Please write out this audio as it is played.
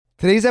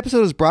Today's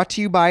episode is brought to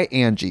you by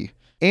Angie.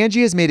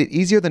 Angie has made it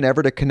easier than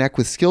ever to connect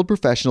with skilled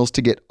professionals to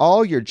get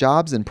all your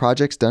jobs and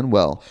projects done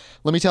well.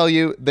 Let me tell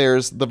you,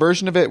 there's the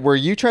version of it where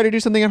you try to do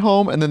something at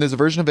home, and then there's a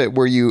version of it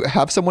where you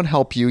have someone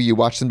help you, you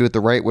watch them do it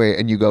the right way,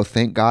 and you go,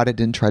 thank God I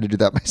didn't try to do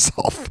that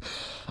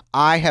myself.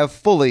 I have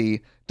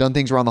fully done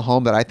things around the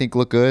home that I think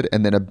look good,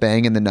 and then a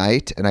bang in the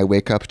night, and I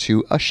wake up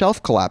to a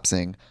shelf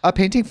collapsing, a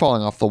painting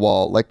falling off the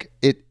wall.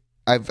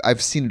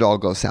 I've seen it all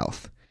go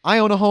south. I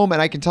own a home,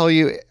 and I can tell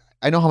you,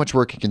 I know how much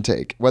work it can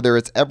take. Whether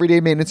it's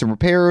everyday maintenance and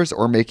repairs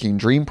or making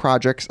dream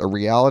projects a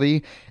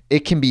reality,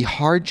 it can be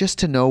hard just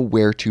to know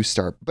where to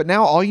start. But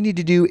now all you need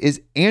to do is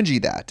Angie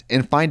that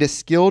and find a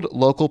skilled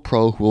local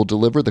pro who will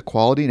deliver the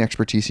quality and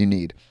expertise you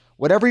need.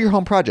 Whatever your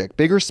home project,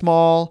 big or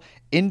small,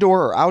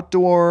 indoor or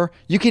outdoor,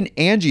 you can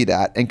Angie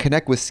that and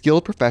connect with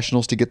skilled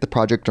professionals to get the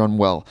project done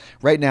well.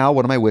 Right now,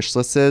 one of my wish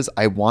lists is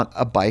I want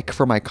a bike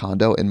for my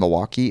condo in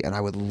Milwaukee, and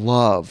I would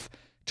love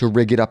to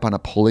rig it up on a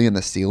pulley in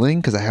the ceiling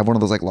because I have one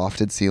of those like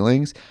lofted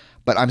ceilings,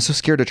 but I'm so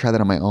scared to try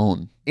that on my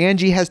own.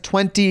 Angie has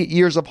 20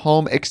 years of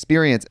home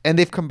experience, and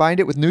they've combined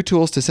it with new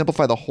tools to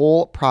simplify the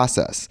whole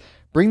process.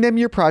 Bring them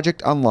your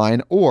project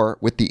online or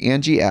with the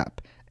Angie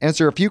app.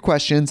 Answer a few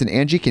questions and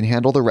Angie can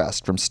handle the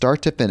rest from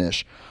start to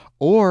finish,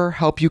 or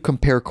help you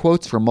compare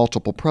quotes from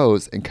multiple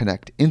pros and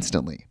connect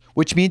instantly,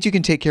 which means you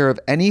can take care of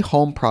any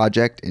home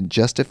project in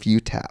just a few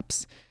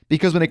taps.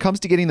 Because when it comes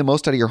to getting the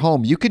most out of your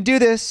home, you can do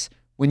this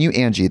when you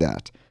Angie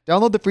that.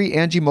 Download the free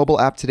Angie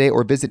mobile app today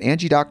or visit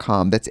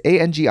Angie.com. That's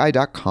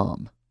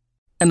ANGI.com.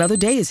 Another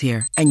day is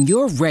here and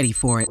you're ready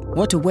for it.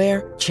 What to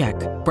wear? Check.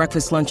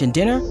 Breakfast, lunch, and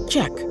dinner?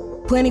 Check.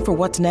 Planning for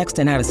what's next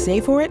and how to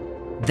save for it?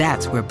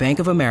 That's where Bank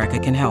of America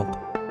can help.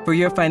 For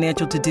your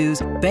financial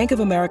to-dos, Bank of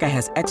America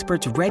has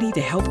experts ready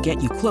to help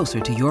get you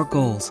closer to your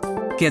goals.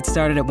 Get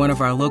started at one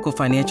of our local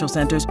financial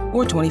centers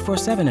or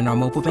 24/7 in our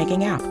mobile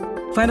banking app.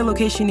 Find a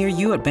location near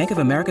you at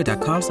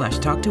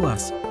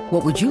bankofamerica.com/talktous.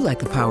 What would you like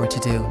the power to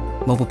do?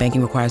 Mobile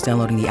banking requires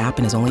downloading the app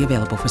and is only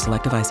available for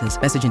select devices.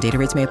 Message and data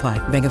rates may apply.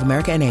 Bank of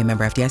America N.A.,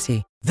 member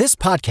FDIC. This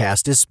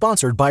podcast is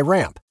sponsored by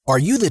Ramp. Are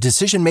you the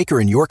decision maker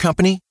in your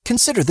company?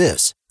 Consider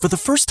this. For the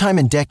first time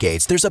in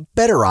decades, there's a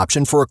better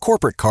option for a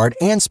corporate card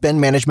and spend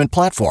management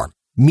platform.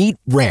 Meet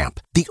Ramp,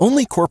 the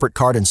only corporate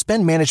card and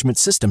spend management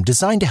system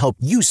designed to help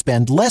you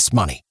spend less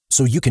money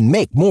so you can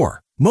make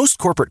more. Most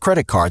corporate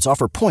credit cards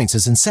offer points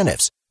as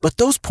incentives, but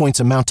those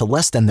points amount to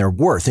less than their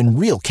worth in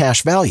real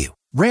cash value.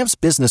 Ramp's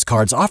business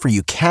cards offer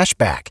you cash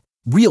back,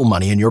 real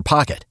money in your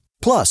pocket.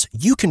 Plus,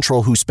 you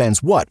control who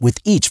spends what with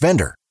each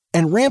vendor.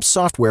 And Ramp's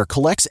software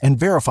collects and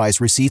verifies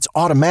receipts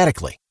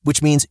automatically,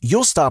 which means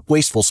you'll stop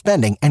wasteful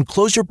spending and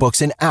close your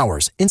books in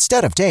hours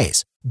instead of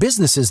days.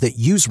 Businesses that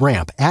use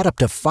Ramp add up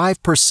to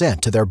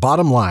 5% to their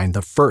bottom line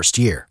the first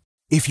year.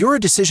 If you're a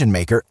decision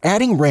maker,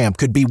 adding Ramp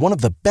could be one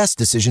of the best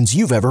decisions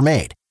you've ever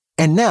made.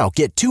 And now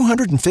get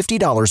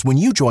 $250 when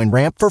you join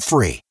Ramp for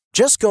free.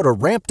 Just go to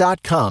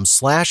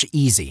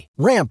ramp.com/easy.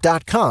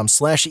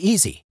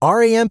 Ramp.com/easy.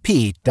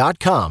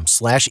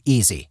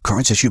 RAMP.com/easy.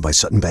 Cards issued by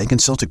Sutton Bank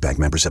and Celtic Bank,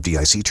 members of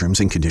FDIC. Terms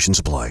and conditions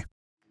apply.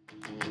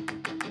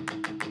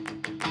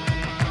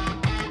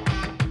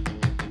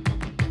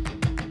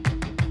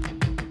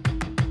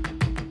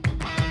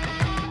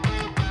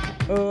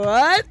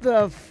 What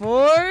the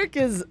fork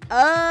is up?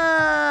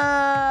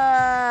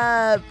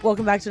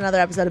 Welcome back to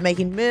another episode of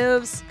Making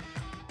Moves.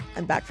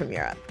 I'm back from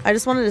Europe. I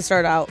just wanted to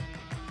start out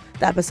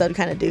the episode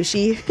kind of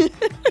douchey.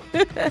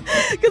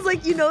 Because,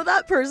 like, you know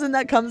that person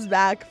that comes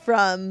back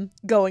from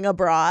going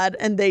abroad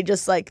and they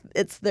just, like,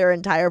 it's their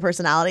entire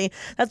personality?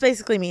 That's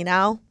basically me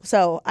now.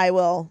 So I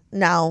will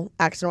now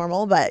act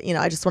normal. But, you know,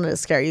 I just wanted to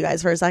scare you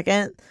guys for a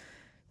second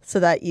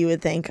so that you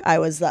would think I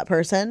was that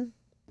person.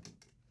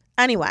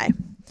 Anyway,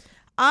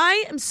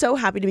 I am so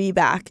happy to be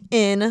back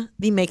in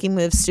the Making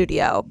Moves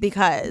studio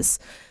because,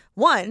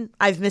 one,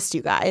 I've missed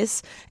you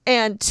guys,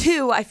 and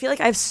two, I feel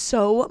like I have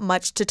so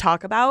much to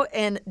talk about,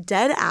 and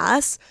dead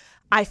ass,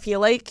 I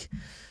feel like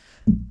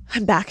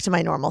I'm back to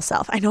my normal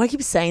self. I know I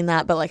keep saying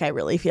that, but like I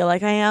really feel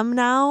like I am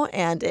now,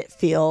 and it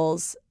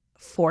feels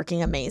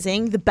forking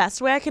amazing. The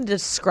best way I can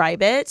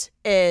describe it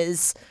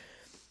is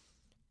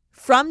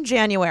from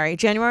January.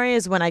 January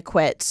is when I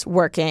quit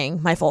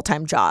working my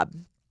full-time job.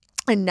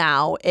 And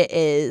now it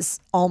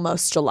is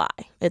almost July.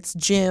 It's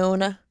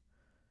June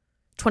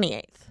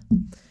 28th.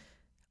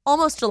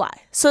 Almost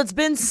July. So it's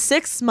been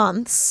 6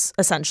 months,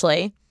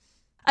 essentially.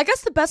 I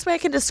guess the best way I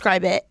can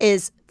describe it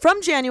is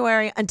from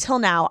January until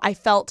now, I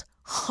felt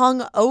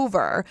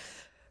hungover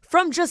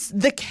from just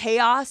the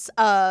chaos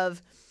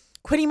of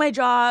quitting my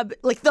job,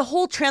 like the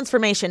whole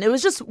transformation. It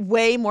was just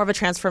way more of a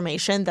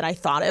transformation than I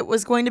thought it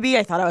was going to be.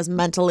 I thought I was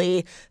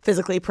mentally,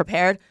 physically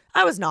prepared.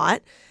 I was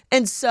not.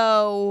 And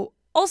so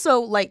also,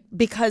 like,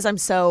 because I'm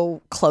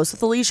so close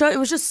with Alicia, it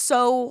was just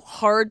so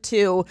hard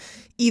to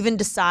even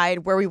decide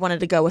where we wanted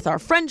to go with our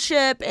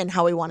friendship and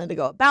how we wanted to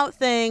go about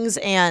things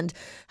and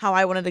how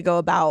I wanted to go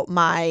about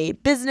my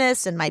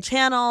business and my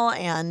channel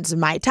and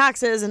my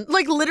taxes. And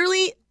like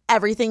literally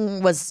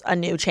everything was a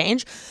new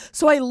change.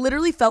 So I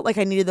literally felt like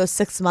I needed those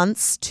 6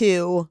 months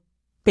to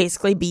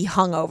basically be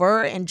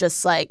hungover and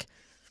just like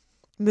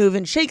move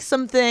and shake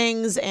some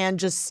things and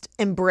just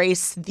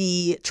embrace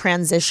the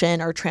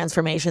transition or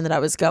transformation that I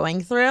was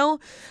going through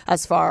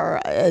as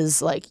far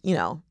as like, you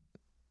know,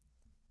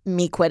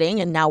 me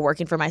quitting and now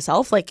working for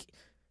myself. Like,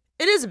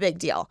 it is a big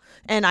deal.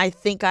 And I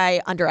think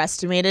I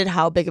underestimated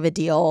how big of a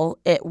deal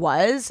it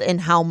was and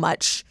how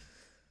much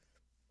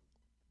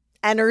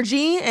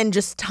energy and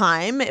just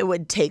time it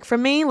would take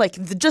from me.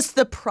 Like just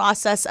the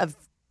process of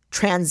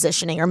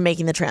transitioning or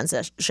making the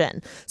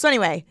transition. So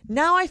anyway,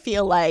 now I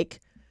feel like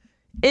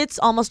it's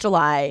almost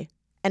July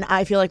and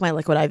I feel like my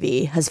Liquid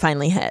IV has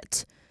finally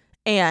hit.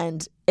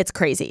 And it's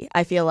crazy.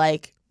 I feel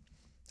like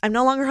I'm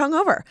no longer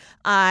hungover.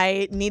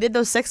 I needed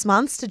those 6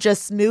 months to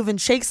just move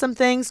and shake some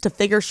things, to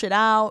figure shit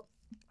out.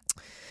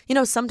 You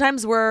know,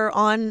 sometimes we're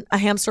on a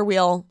hamster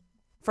wheel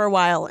for a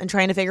while and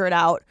trying to figure it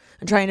out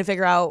and trying to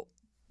figure out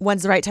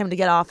when's the right time to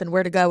get off and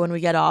where to go when we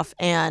get off.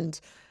 And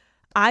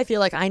I feel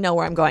like I know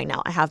where I'm going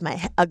now. I have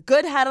a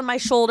good head on my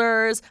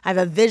shoulders. I have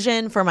a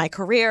vision for my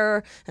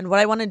career and what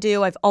I want to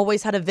do. I've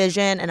always had a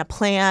vision and a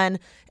plan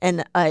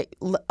and a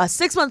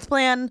 6-month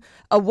plan,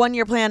 a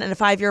 1-year plan, and a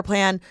 5-year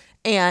plan.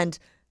 And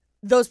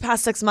those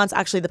past 6 months,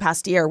 actually the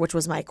past year, which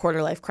was my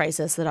quarter life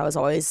crisis that I was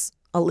always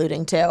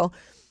alluding to,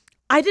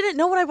 I didn't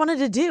know what I wanted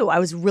to do. I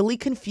was really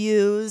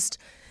confused.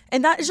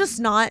 And that is just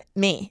not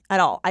me at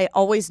all. I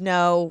always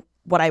know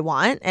what I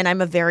want, and I'm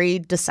a very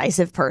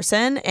decisive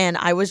person. And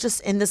I was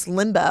just in this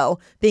limbo,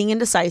 being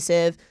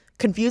indecisive,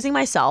 confusing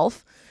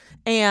myself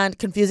and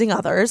confusing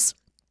others.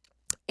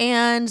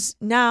 And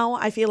now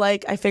I feel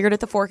like I figured it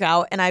the fork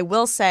out. And I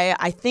will say,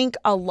 I think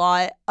a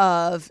lot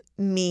of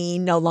me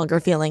no longer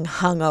feeling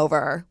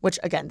hungover, which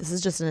again, this is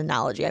just an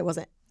analogy. I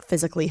wasn't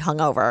physically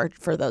hungover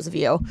for those of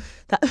you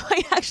that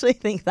might actually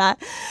think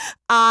that.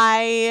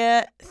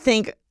 I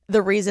think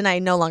the reason I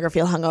no longer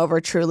feel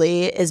hungover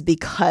truly is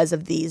because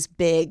of these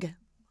big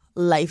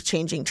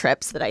life-changing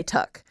trips that I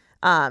took.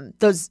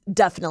 Those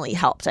definitely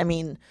helped. I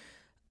mean,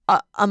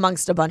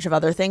 amongst a bunch of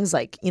other things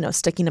like, you know,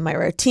 sticking to my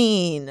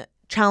routine,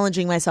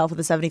 challenging myself with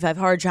the 75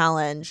 hard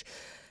challenge,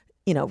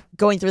 you know,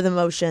 going through the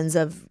motions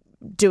of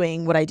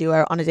doing what I do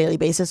on a daily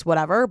basis,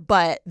 whatever.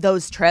 But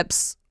those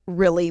trips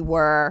really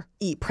were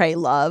eat, pray,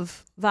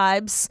 love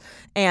vibes.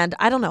 And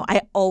I don't know,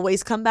 I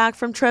always come back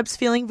from trips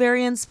feeling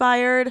very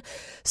inspired.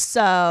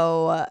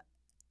 So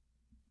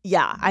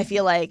yeah, I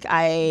feel like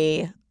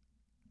I'm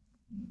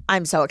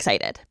so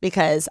excited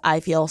because I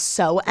feel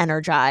so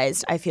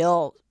energized. I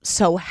feel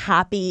so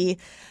happy.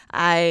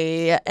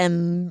 I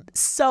am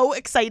so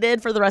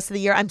excited for the rest of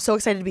the year. I'm so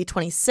excited to be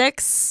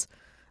 26.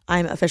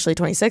 I'm officially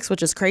 26,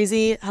 which is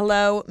crazy.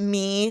 Hello,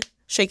 me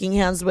shaking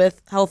hands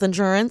with health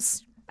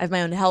insurance. I have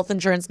my own health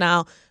insurance now.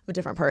 I'm a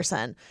different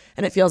person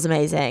and it feels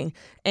amazing.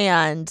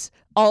 And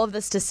all of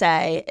this to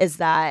say is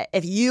that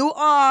if you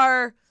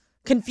are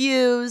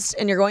confused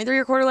and you're going through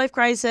your quarter life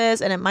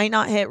crisis, and it might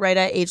not hit right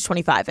at age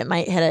 25, it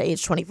might hit at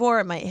age 24,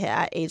 it might hit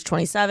at age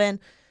 27.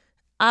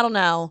 I don't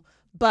know,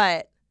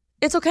 but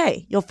it's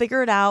okay. You'll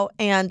figure it out.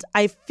 And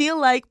I feel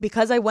like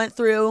because I went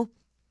through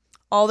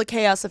all the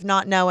chaos of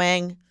not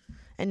knowing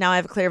and now I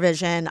have a clear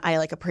vision, I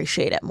like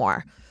appreciate it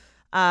more.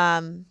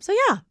 So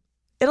yeah.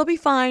 It'll be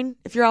fine.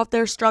 If you're out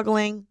there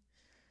struggling,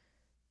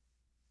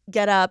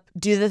 get up,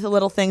 do the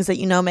little things that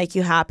you know make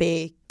you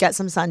happy, get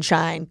some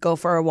sunshine, go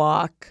for a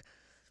walk,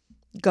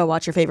 go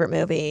watch your favorite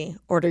movie,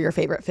 order your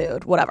favorite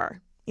food,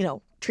 whatever. You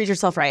know, treat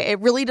yourself right. It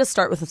really does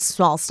start with the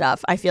small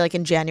stuff. I feel like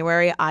in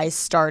January, I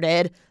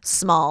started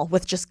small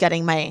with just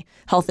getting my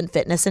health and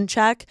fitness in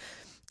check.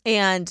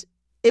 And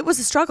it was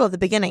a struggle at the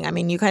beginning. I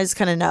mean, you guys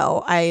kind of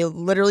know. I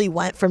literally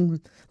went from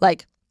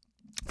like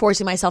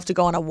forcing myself to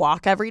go on a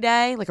walk every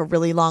day, like a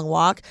really long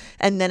walk.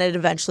 And then it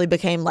eventually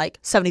became like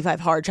 75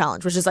 hard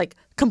challenge, which is like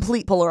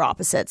complete polar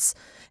opposites.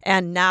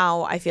 And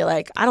now I feel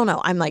like, I don't know,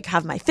 I'm like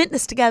have my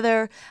fitness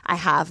together. I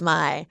have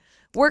my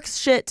work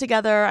shit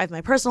together. I have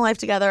my personal life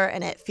together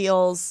and it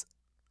feels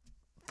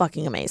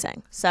fucking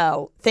amazing.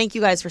 So thank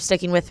you guys for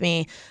sticking with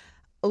me.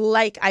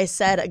 Like I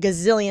said a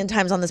gazillion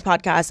times on this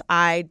podcast,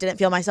 I didn't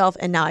feel myself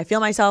and now I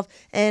feel myself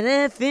and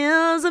it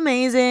feels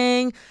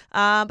amazing.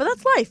 But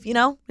that's life, you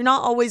know? You're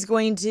not always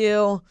going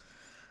to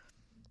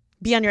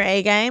be on your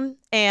A game.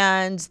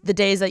 And the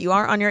days that you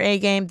aren't on your A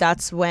game,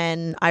 that's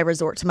when I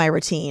resort to my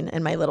routine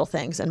and my little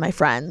things and my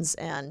friends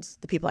and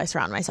the people I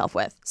surround myself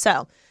with.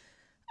 So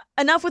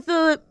enough with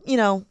the, you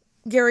know,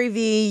 Gary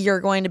V, you're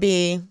going to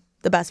be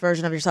the best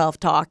version of yourself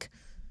talk.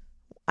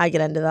 I get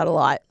into that a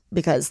lot,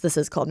 because this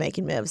is called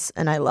Making Moves.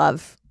 And I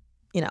love,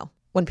 you know,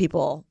 when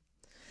people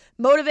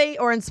motivate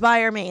or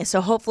inspire me. So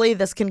hopefully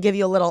this can give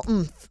you a little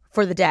oomph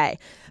for the day.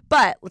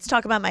 But let's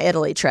talk about my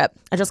Italy trip.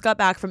 I just got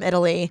back from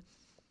Italy.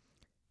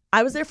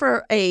 I was there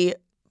for a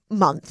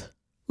month.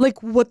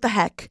 Like, what the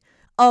heck?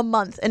 A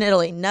month in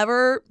Italy.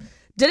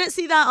 Didn't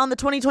see that on the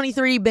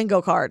 2023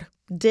 bingo card.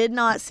 Did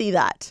not see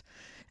that.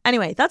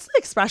 Anyway, that's the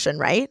expression,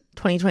 right?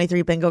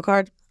 2023 bingo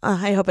card.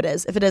 I hope it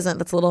is. If it isn't,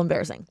 that's a little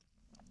embarrassing.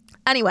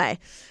 Anyway,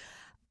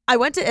 I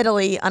went to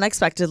Italy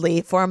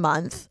unexpectedly for a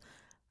month.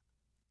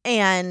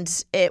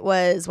 And it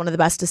was one of the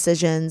best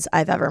decisions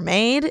I've ever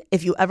made.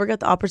 If you ever get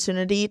the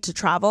opportunity to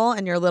travel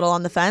and you're a little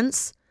on the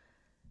fence,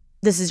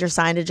 this is your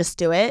sign to just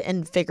do it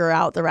and figure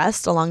out the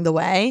rest along the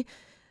way.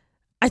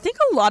 I think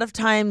a lot of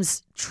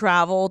times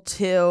travel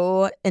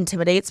too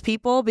intimidates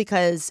people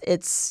because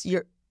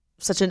you're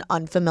such an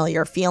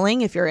unfamiliar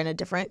feeling. If you're in a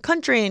different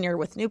country and you're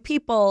with new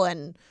people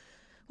and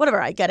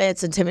whatever, I get it,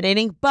 it's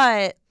intimidating.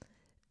 But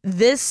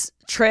this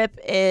trip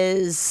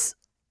is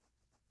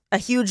a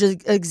huge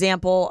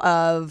example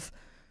of,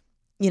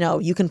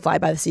 you can fly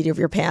by the seat of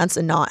your pants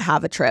and not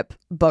have a trip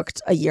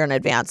booked a year in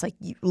advance. Like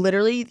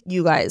literally,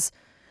 you guys,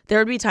 there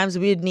would be times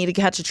we'd need to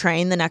catch a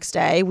train the next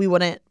day. We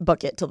wouldn't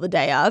book it till the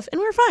day of, and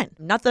we were fine.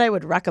 Not that I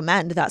would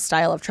recommend that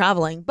style of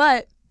traveling,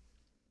 but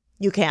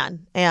you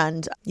can,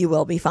 and you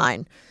will be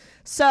fine.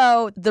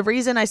 So the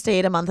reason I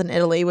stayed a month in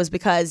Italy was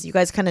because you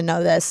guys kind of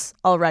know this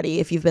already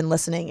if you've been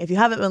listening. If you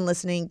haven't been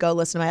listening, go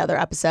listen to my other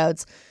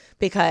episodes,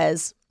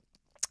 because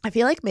I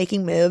feel like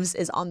Making Moves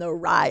is on the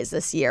rise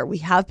this year. We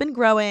have been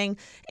growing,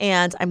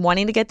 and I'm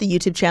wanting to get the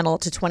YouTube channel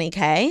to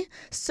 20K.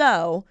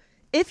 So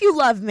if you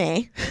love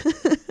me,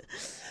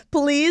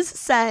 please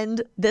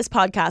send this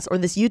podcast or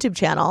this YouTube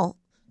channel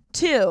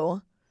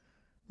to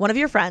one of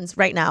your friends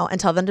right now and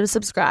tell them to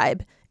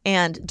subscribe,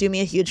 and do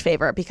me a huge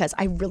favor, because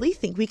I really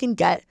think we can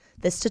get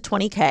this to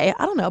 20K.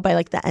 I don't know, by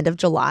like the end of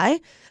July.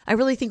 I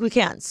really think we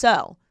can.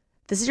 So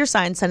this is your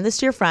sign. Send this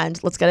to your friend.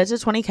 Let's get it to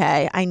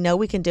 20K. I know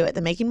we can do it.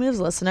 The Making Moves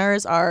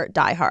listeners are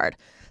diehard.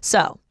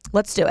 So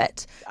let's do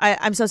it.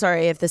 I'm so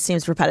sorry if this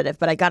seems repetitive,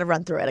 but I got to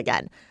run through it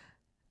again.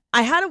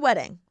 I had a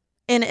wedding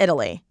in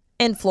Italy,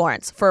 in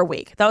Florence, for a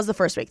week. That was the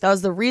first week. That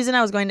was the reason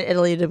I was going to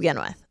Italy to begin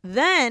with.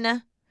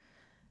 Then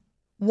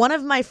one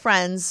of my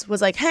friends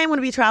was like, hey, I'm going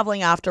to be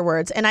traveling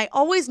afterwards. And I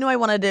always knew I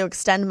wanted to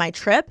extend my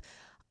trip.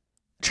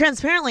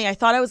 Transparently, I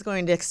thought I was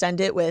going to extend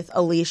it with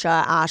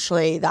Alicia,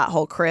 Ashley, that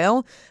whole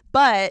crew,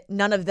 but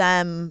none of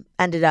them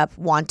ended up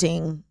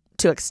wanting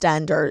to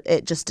extend, or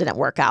it just didn't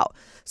work out.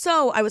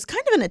 So I was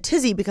kind of in a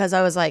tizzy because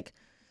I was like,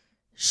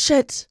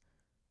 shit,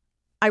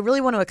 I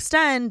really want to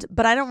extend,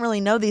 but I don't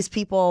really know these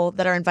people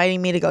that are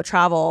inviting me to go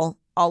travel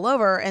all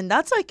over. And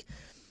that's like,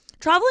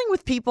 traveling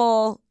with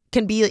people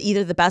can be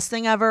either the best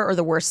thing ever or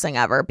the worst thing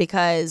ever,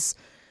 because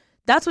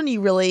that's when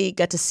you really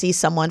get to see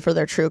someone for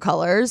their true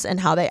colors and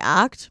how they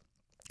act,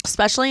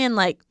 especially in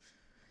like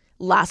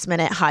last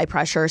minute high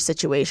pressure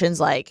situations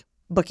like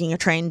booking a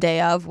train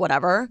day of,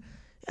 whatever.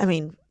 I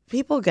mean,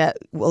 people get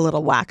a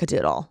little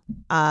wackadoodle.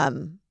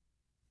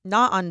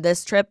 Not on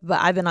this trip,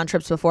 but I've been on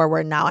trips before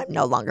where now I'm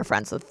no longer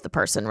friends with the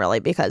person, really,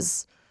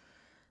 because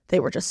they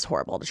were just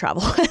horrible to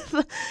travel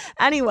with.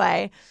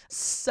 Anyway,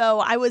 so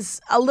I was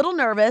a little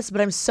nervous,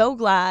 but I'm so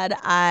glad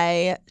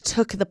I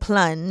took the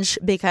plunge,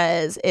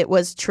 because it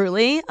was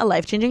truly a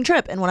life-changing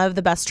trip and one of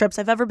the best trips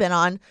I've ever been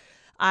on.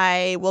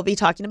 I will be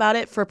talking about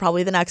it for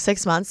probably the next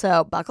 6 months,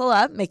 so buckle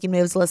up, Making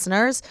Moves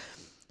listeners.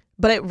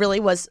 But it really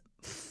was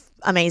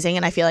amazing,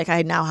 and I feel like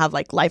I now have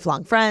like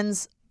lifelong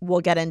friends.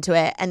 We'll get into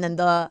it. And then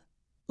the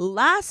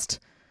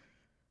last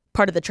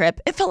part of the trip,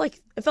 it felt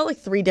like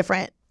 3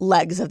 different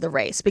legs of the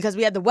race, because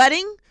we had the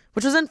wedding,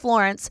 which was in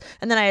Florence,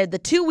 and then I had the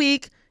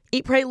 2-week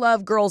Eat, Pray,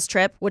 Love girls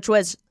trip, which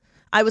was,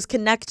 I was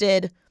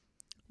connected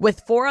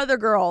with 4 other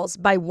girls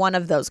by one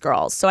of those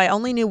girls. So I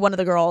only knew one of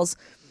the girls,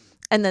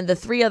 and then the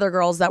 3 other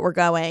girls that were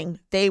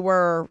going, they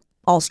were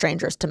all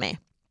strangers to me.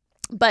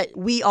 But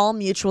we all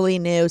mutually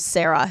knew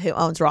Sarah, who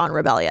owns Raw and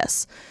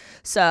Rebellious.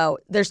 So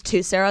there's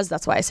 2 Sarahs.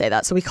 That's why I say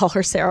that. So we call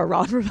her Sarah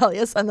Raw and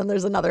Rebellious, and then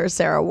there's another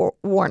Sarah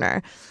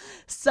Warner.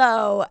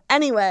 So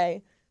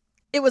anyway,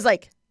 it was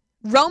like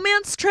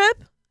romance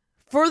trip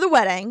for the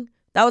wedding.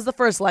 That was the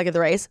first leg of the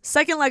race.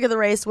 Second leg of the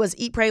race was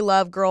Eat, Pray,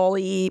 Love,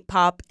 girly,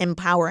 pop,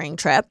 empowering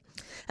trip.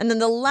 And then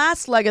the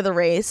last leg of the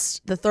race,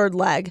 the third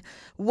leg,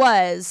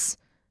 was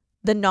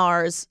the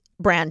NARS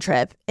brand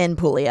trip in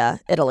Puglia,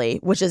 Italy,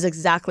 which is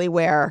exactly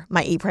where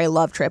my Eat, Pray,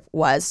 Love trip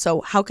was.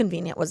 So how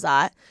convenient was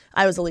that?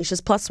 I was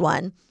Alicia's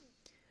 +1.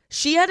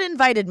 She had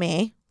invited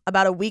me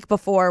about a week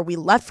before we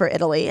left for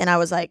Italy, and I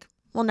was like,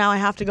 well, now I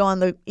have to go on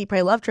the Eat,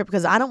 Pray, Love trip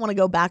because I don't want to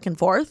go back and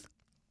forth.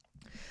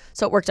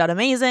 So it worked out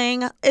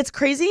amazing. It's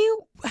crazy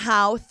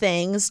how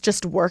things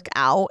just work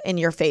out in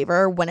your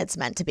favor when it's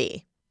meant to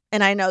be.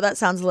 And I know that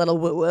sounds a little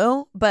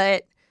woo-woo,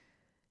 but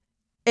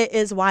it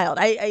is wild.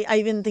 I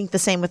even think the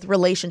same with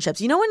relationships.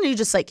 You know when you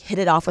just like hit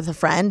it off with a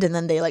friend and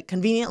then they like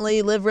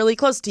conveniently live really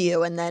close to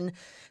you, and then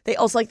they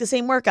also like the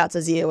same workouts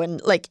as you, and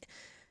like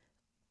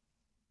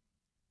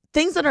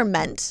things that are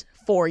meant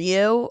for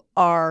you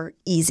are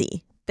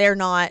easy. They're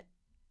not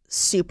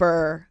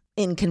super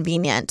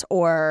inconvenient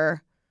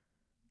or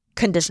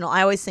conditional.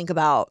 I always think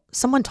about,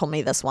 someone told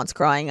me this once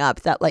growing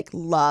up, that like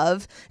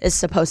love is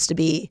supposed to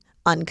be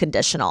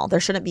unconditional. There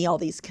shouldn't be all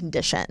these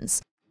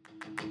conditions.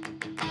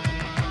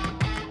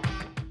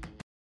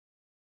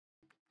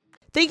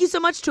 Thank you so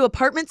much to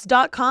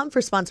Apartments.com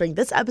for sponsoring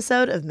this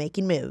episode of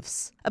Making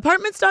Moves.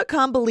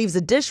 Apartments.com believes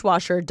a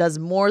dishwasher does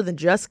more than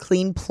just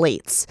clean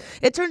plates.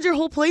 It turns your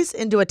whole place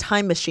into a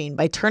time machine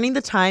by turning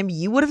the time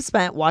you would have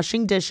spent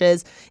washing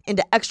dishes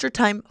into extra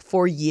time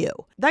for you.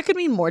 That could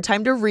mean more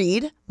time to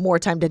read, more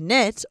time to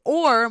knit,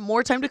 or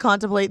more time to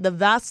contemplate the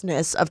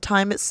vastness of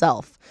time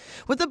itself.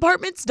 With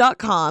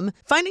Apartments.com,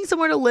 finding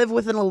somewhere to live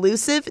with an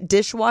elusive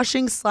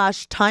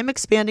dishwashing/time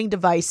expanding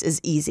device is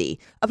easy.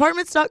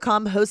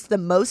 Apartments.com hosts the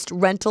most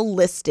rental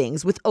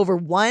listings with over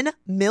 1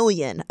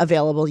 million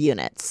available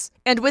units.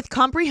 And with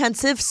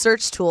comprehensive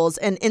search tools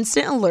and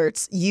instant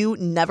alerts, you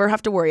never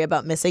have to worry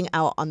about missing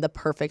out on the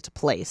perfect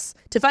place.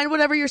 To find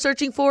whatever you're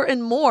searching for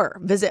and more,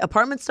 visit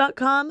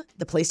Apartments.com,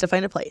 the place to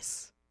find a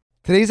place.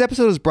 Today's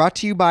episode is brought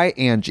to you by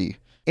Angie.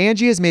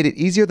 Angie has made it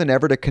easier than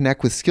ever to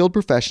connect with skilled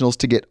professionals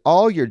to get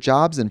all your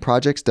jobs and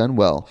projects done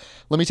well.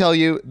 Let me tell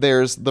you,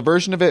 there's the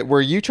version of it where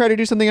you try to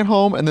do something at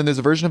home, and then there's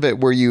a version of it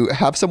where you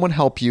have someone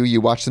help you, you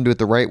watch them do it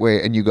the right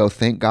way, and you go,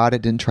 thank God I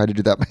didn't try to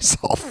do that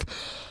myself.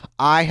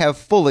 I have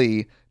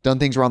fully done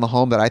things around the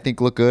home that I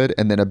think look good,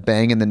 and then a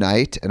bang in the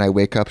night, and I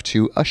wake up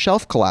to a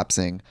shelf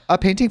collapsing, a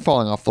painting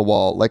falling off the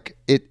wall.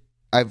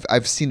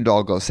 I've seen it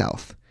all go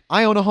south.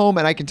 I own a home,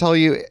 and I can tell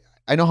you,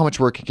 I know how much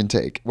work it can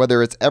take.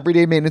 Whether it's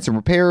everyday maintenance and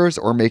repairs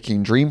or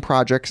making dream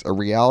projects a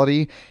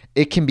reality,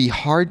 it can be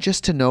hard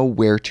just to know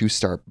where to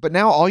start. But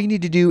now all you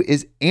need to do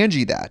is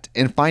Angie that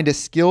and find a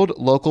skilled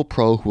local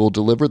pro who will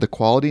deliver the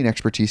quality and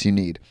expertise you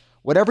need.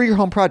 Whatever your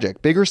home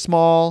project, big or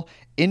small,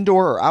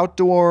 indoor or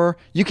outdoor,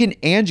 you can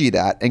Angie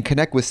that and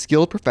connect with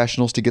skilled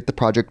professionals to get the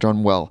project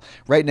done well.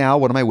 Right now,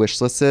 one of my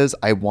wish lists is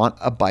I want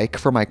a bike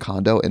for my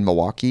condo in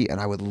Milwaukee, and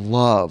I would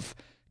love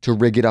to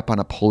rig it up on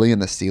a pulley in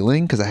the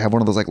ceiling because I have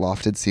one of those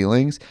lofted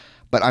ceilings,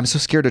 but I'm so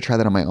scared to try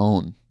that on my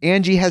own.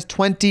 Angie has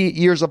 20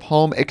 years of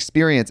home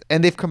experience,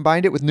 and they've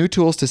combined it with new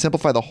tools to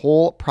simplify the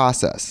whole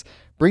process.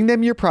 Bring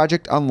them your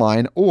project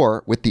online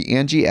or with the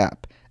Angie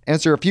app.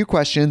 Answer a few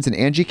questions and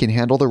Angie can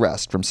handle the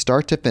rest from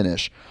start to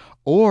finish,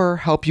 or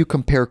help you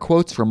compare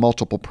quotes from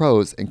multiple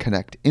pros and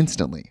connect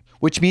instantly,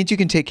 which means you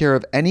can take care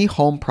of any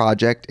home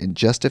project in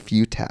just a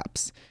few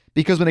taps.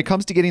 Because when it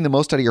comes to getting the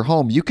most out of your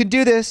home, you can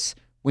do this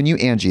when you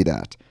Angie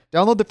that.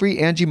 Download the free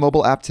Angie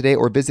mobile app today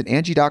or visit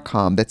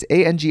Angie.com. That's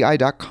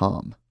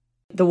ANGI.com.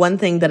 The one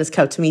thing that has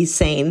kept me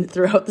sane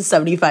throughout the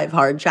 75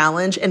 Hard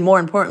Challenge, and more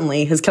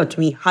importantly, has kept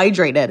me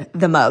hydrated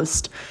the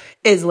most,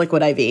 is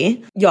Liquid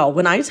IV. Y'all,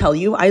 when I tell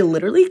you, I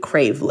literally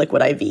crave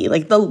Liquid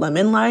IV. The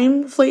lemon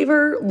lime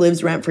flavor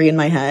lives rent free in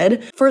my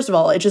head. First of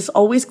all, it just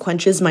always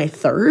quenches my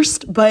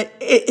thirst, but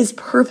it is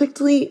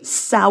perfectly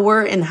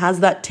sour and has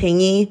that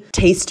tangy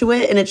taste to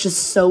it. And it's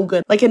just so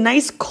good. Like a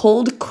nice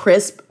cold,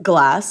 crisp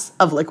glass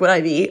of Liquid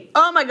IV.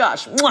 Oh my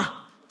gosh. Mwah!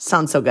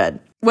 Sounds so good.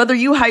 Whether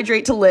you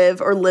hydrate to live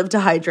or live to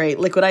hydrate,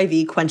 Liquid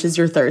IV quenches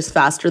your thirst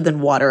faster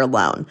than water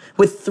alone.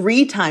 With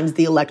 3 times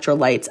the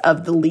electrolytes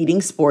of the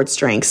leading sports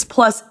drinks,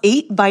 plus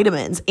 8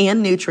 vitamins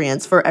and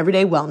nutrients for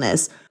everyday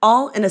wellness,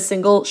 all in a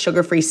single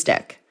sugar-free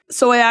stick.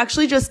 So I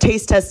actually just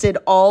taste tested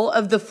all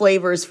of the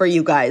flavors for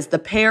you guys. The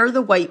pear,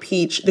 the white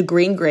peach, the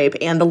green grape,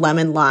 and the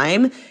lemon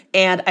lime.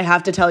 And I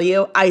have to tell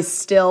you, I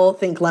still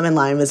think lemon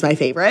lime is my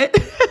favorite.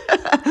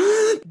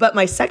 But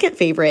my second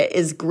favorite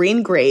is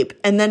green grape.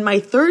 And then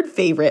my third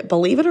favorite,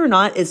 believe it or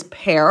not, is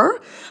pear.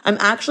 I'm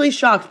actually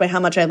shocked by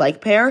how much I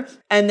like pear.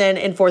 And then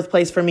in fourth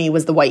place for me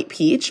was the white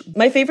peach.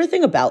 My favorite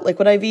thing about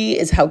Liquid IV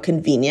is how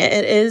convenient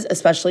it is,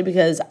 especially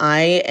because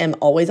I am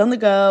always on the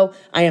go.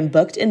 I am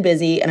booked and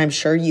busy, and I'm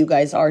sure you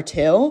guys are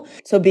too.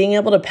 So being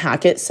able to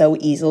pack it so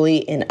easily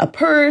in a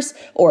purse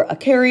or a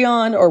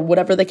carry-on or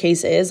whatever the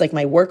case is, like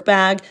my work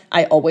bag,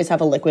 I always have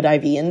a Liquid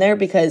IV in there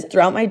because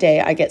throughout my day,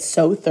 I get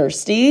so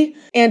thirsty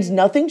and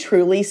nothing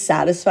truly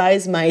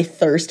satisfies my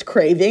thirst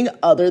craving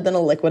other than a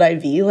Liquid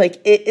IV.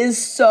 It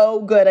is so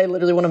good. I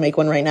literally want to make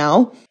one right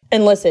now.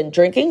 And listen,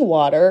 drinking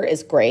water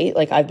is great.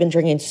 I've been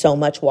drinking so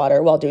much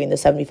water while doing the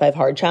 75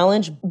 Hard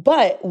Challenge,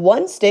 but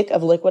 1 stick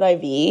of Liquid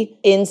IV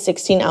in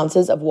 16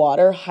 ounces of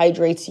water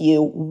hydrates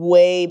you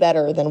way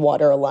better than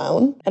water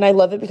alone. And I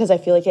love it because I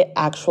feel like it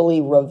actually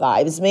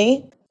revives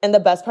me. And the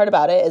best part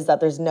about it is that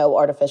there's no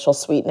artificial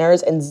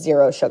sweeteners and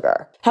 0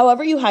 sugar.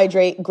 However you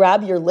hydrate,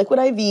 grab your Liquid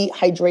IV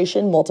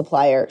Hydration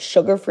Multiplier,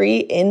 sugar-free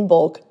in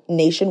bulk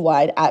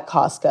nationwide at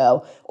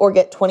Costco, or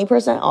get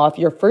 20% off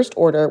your first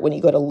order when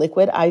you go to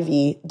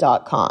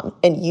liquidiv.com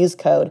and use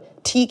code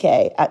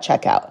TK at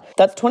checkout.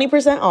 That's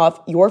 20%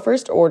 off your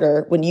first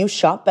order when you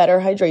shop Better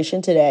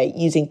Hydration today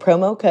using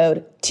promo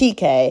code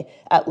TK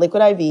at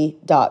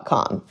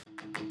liquidiv.com.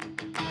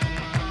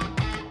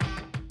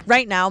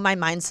 Right now, my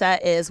mindset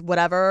is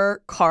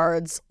whatever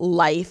cards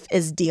life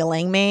is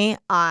dealing me,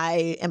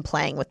 I am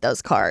playing with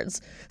those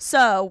cards.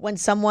 So when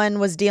someone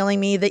was dealing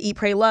me the Eat,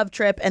 Pray, Love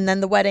trip and then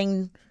the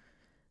wedding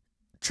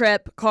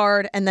trip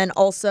card and then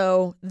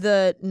also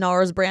the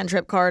NARS brand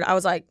trip card, I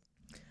was like,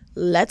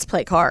 let's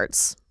play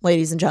cards,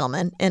 ladies and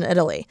gentlemen, in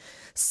Italy.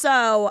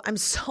 So I'm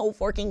so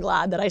freaking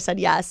glad that I said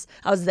yes.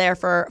 I was there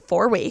for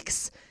 4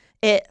 weeks.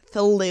 It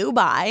flew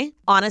by.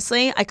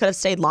 Honestly, I could have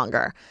stayed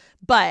longer.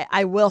 But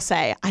I will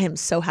say, I am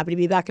so happy to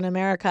be back in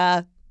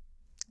America.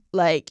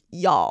 Like,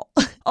 y'all,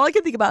 all I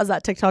can think about is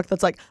that TikTok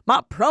that's like,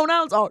 my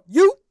pronouns are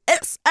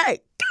USA.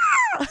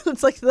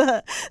 It's like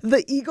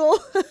the eagle.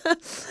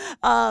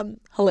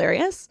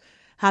 Hilarious.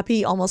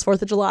 Happy almost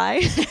 4th of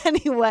July.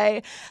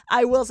 Anyway,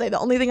 I will say the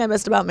only thing I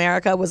missed about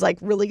America was like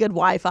really good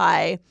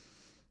Wi-Fi,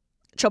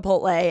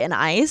 Chipotle, and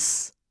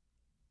ice.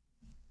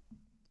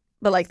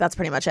 But like, that's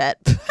pretty much it.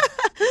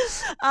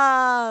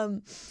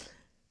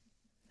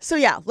 So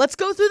yeah, let's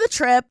go through the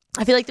trip.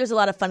 I feel like there's a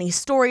lot of funny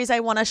stories I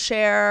want to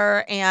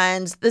share,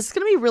 and this is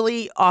going to be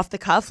really off the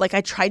cuff. Like,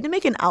 I tried to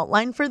make an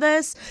outline for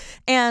this,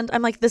 and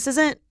I'm like, this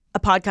isn't a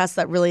podcast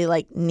that really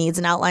like needs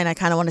an outline. I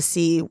kind of want to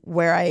see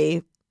where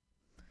I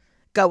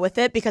go with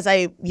it because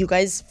you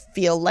guys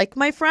feel like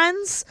my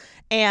friends,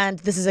 and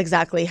this is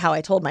exactly how I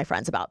told my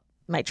friends about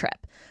my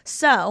trip.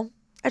 So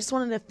I just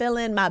wanted to fill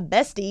in my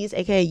besties,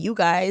 aka you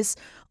guys,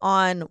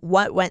 on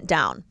what went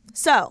down.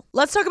 So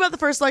let's talk about the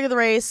first leg of the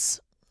race.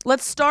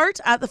 Let's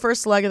start at the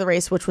first leg of the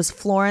race, which was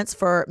Florence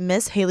for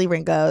Miss Haley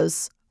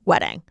Ringo's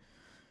wedding.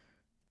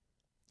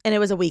 And it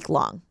was a week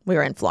long. We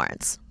were in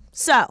Florence.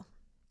 So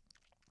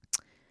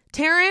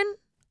Taryn,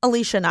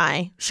 Alicia, and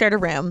I shared a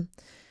room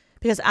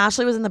because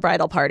Ashley was in the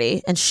bridal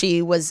party and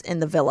she was in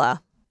the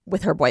villa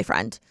with her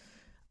boyfriend.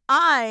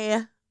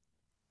 I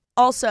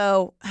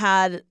also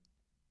had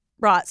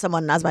brought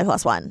someone as my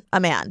plus one, a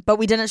man, but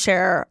we didn't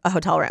share a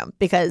hotel room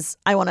because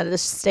I wanted to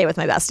stay with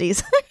my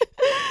besties.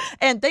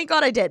 And thank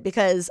God I did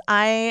because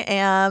I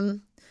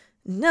am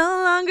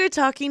no longer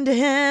talking to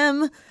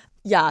him.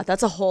 Yeah,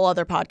 that's a whole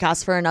other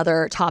podcast for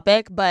another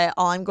topic. But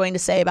all I'm going to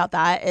say about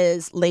that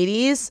is,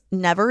 ladies,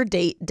 never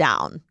date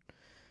down.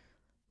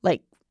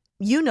 Like,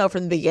 you know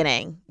from the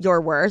beginning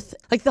your worth.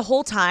 Like, the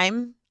whole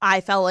time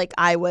I felt like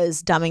I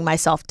was dumbing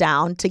myself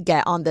down to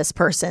get on this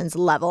person's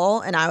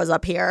level and I was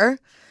up here.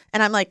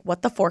 And I'm like,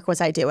 what the fork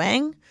was I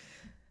doing?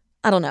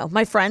 I don't know.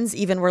 My friends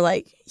even were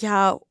like,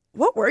 yeah,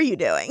 what were you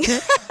doing?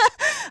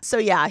 So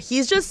yeah,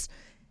 it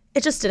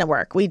just didn't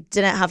work. We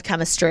didn't have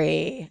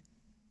chemistry.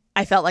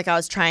 I felt like I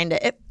was trying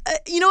to,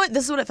 you know what?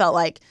 This is what it felt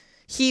like.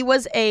 He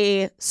was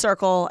a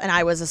circle and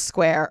I was a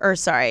square, or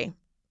sorry,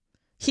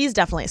 he's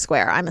definitely a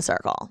square. I'm a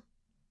circle.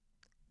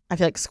 I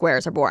feel like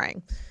squares are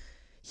boring.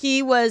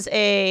 I was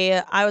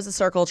a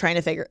circle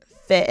trying to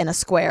fit in a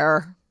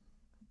square,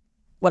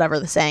 whatever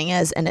the saying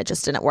is, and it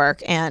just didn't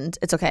work. And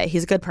it's okay.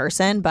 He's a good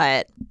person,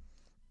 but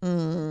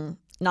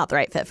not the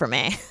right fit for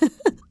me.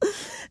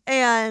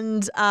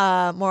 And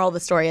moral of the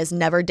story is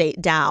never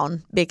date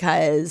down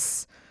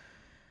because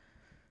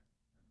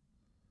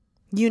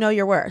you know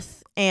your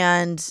worth.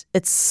 And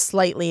it's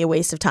slightly a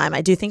waste of time.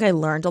 I do think I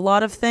learned a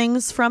lot of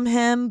things from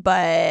him,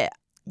 but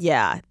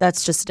yeah,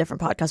 that's just a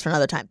different podcast for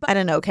another time. But I had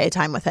an okay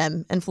time with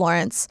him in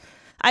Florence.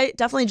 I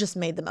definitely just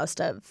made the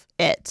most of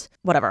it.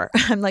 Whatever.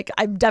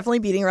 I'm definitely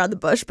beating around the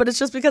bush, but it's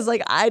just because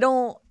like I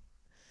don't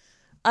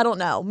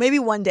know. Maybe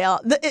one day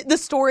the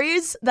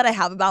stories that I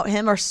have about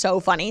him are so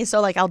funny.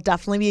 So like I'll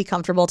definitely be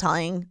comfortable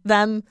telling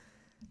them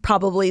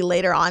probably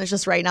later on. It's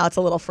just right now it's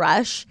a little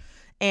fresh.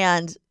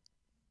 And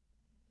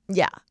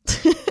yeah.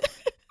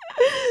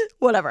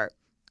 Whatever.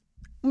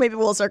 Maybe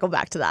we'll circle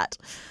back to that.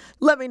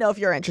 Let me know if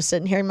you're interested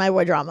in hearing my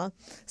boy drama.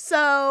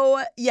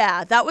 So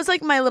yeah, that was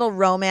like my little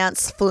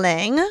romance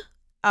fling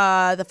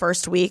the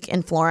first week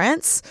in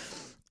Florence.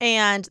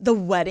 And the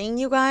wedding,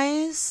 you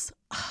guys,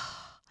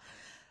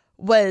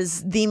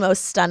 was the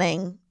most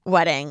stunning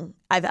wedding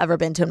I've ever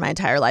been to in my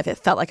entire life. It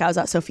felt like I was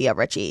at Sophia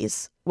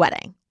Richie's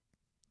wedding.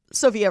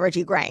 Sophia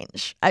Richie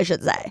Grange, I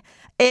should say.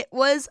 It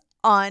was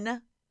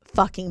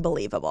unfucking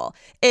believable.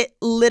 It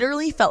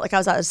literally felt like I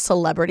was at a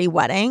celebrity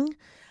wedding.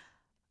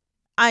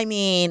 I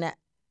mean,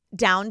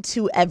 down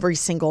to every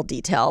single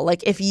detail.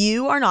 Like, if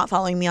you are not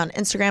following me on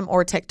Instagram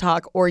or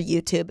TikTok or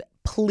YouTube,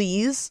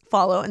 please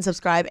follow and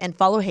subscribe and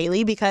follow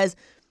Haley, because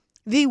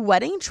the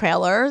wedding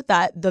trailer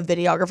that the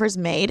videographers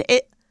made,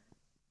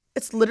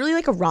 it's literally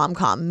like a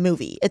rom-com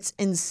movie. It's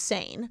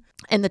insane.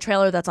 And the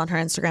trailer that's on her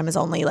Instagram is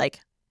only like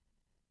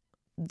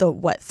the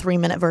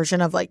 3-minute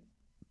version of like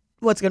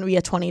what's going to be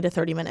a 20 to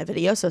 30-minute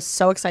video.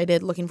 So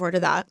excited. Looking forward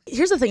to that.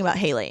 Here's the thing about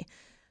Haley,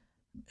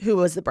 who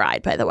was the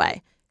bride, by the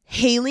way.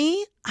 Haley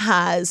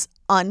has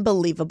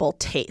unbelievable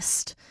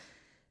taste.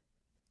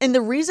 And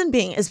the reason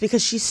being is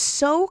because she's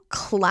so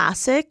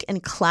classic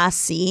and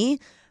classy,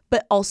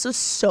 but also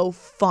so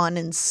fun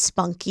and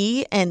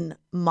spunky and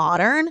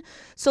modern.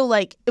 So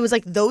like, it was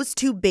like those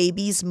two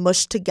babies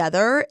mushed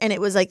together, and it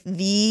was like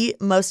the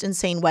most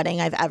insane wedding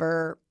I've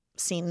ever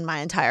seen in my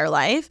entire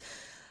life.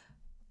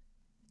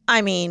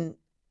 I mean,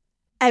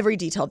 every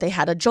detail. They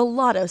had a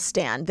gelato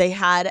stand. They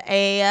had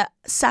a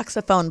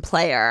saxophone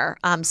player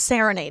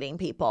serenading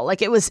people.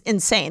 Like, it was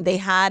insane. They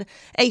had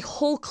a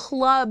whole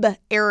club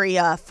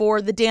area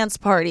for the dance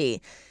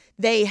party.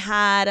 They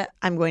had,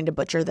 I'm going to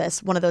butcher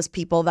this, one of those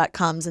people that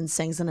comes and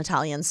sings an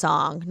Italian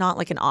song, not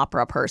like an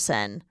opera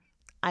person.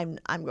 I'm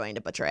going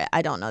to butcher it.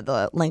 I don't know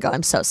the lingo.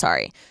 I'm so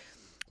sorry.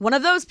 One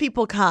of those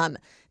people come.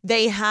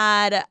 They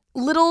had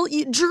little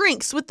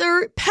drinks with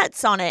their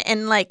pets on it.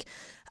 And like,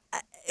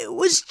 it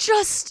was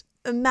just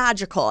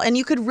magical. And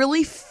you could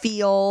really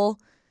feel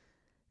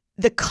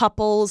the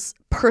couple's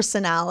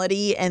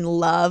personality and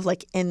love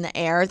like in the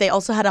air. They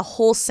also had a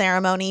whole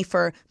ceremony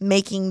for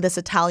making this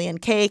Italian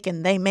cake,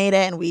 and they made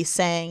it, and we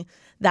sang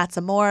That's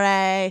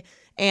Amore.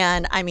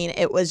 And I mean,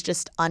 it was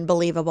just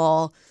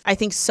unbelievable. I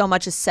think so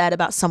much is said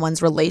about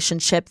someone's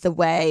relationship, the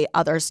way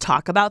others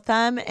talk about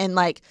them, and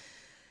like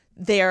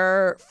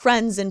their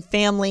friends and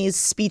family's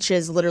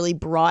speeches literally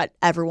brought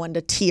everyone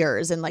to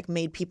tears and like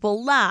made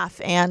people laugh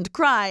and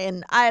cry.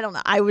 And I don't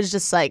know, I was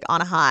just like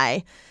on a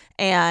high.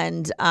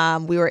 And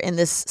we were in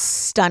this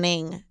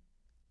stunning,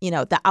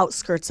 the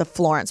outskirts of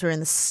Florence. We were in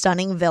this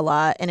stunning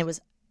villa, and it was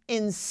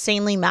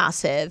insanely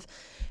massive.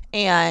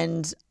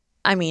 And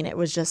I mean, it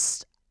was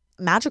just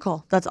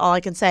magical. That's all I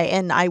can say.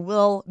 And I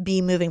will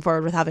be moving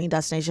forward with having a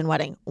destination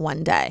wedding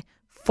one day,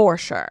 for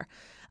sure.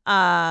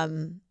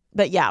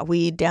 But yeah,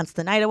 we danced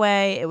the night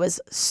away. It was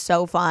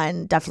so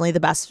fun. Definitely the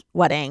best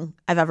wedding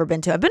I've ever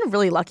been to. I've been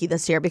really lucky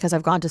this year because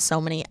I've gone to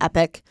so many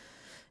epic,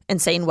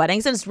 insane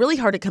weddings. And it's really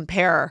hard to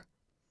compare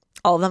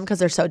all of them because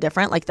they're so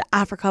different. Like the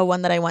Africa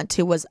one that I went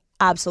to was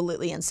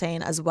absolutely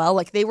insane as well.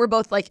 Like they were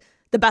both like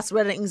the best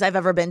weddings I've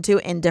ever been to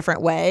in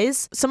different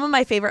ways. Some of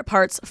my favorite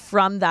parts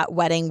from that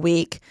wedding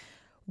week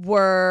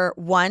were,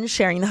 one,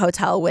 sharing the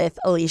hotel with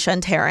Alicia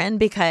and Taryn,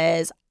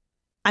 because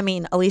I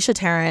mean, Alicia,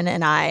 Taryn,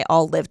 and I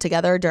all lived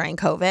together during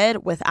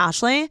COVID with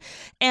Ashley.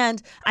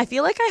 And I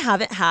feel like I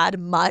haven't had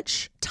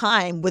much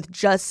time with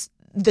just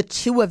the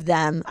two of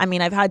them. I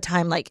mean, I've had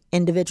time like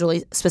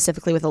individually,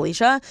 specifically with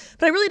Alicia,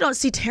 but I really don't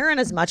see Taryn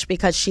as much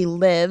because she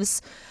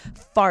lives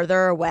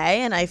farther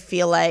away. And I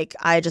feel like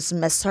I just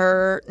miss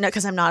her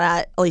because I'm not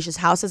at Alicia's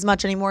house as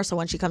much anymore. So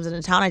when she comes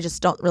into town, I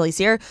just don't really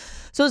see her.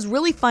 So it was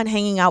really fun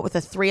hanging out with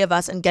the three of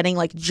us and getting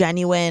like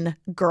genuine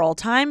girl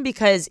time,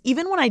 because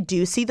even when I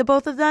do see the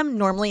both of them,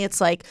 normally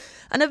it's like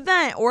an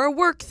event or a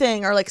work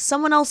thing or like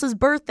someone else's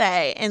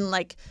birthday, and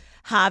like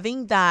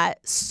having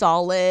that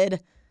solid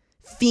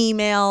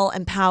female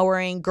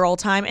empowering girl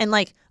time. And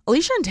like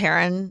Alicia and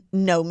Taryn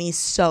know me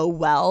so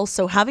well,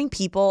 so having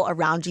people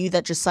around you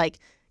that just like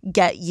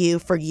get you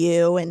for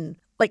you and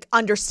like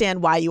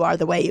understand why you are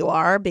the way you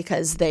are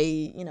because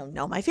they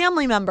know my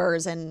family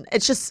members, and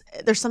it's just,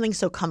 there's something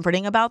so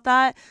comforting about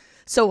that.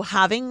 So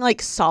having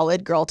like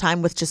solid girl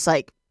time with just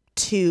like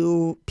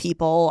two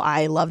people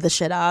I love the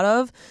shit out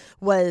of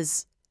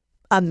was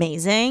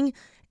amazing.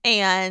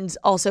 And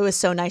also it's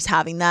so nice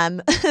having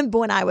them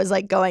when I was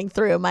like going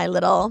through my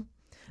little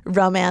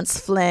romance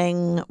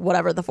fling,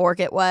 whatever the fork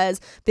it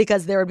was,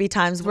 because there would be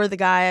times where the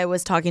guy I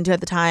was talking to at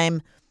the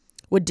time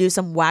would do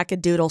some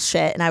wackadoodle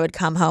shit, and I would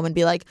come home and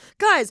be like,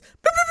 guys,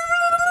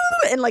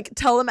 and like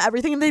tell them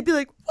everything, and they'd be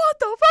like, what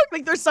the fuck?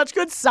 Like, there's such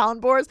good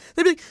soundboards.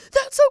 They'd be like,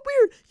 that's so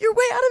weird. You're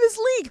way out of his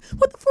league.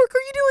 What the fuck are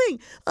you doing?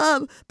 Blah,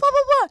 blah,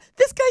 blah.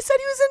 This guy said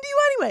he was into you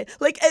anyway.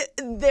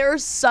 Like, they're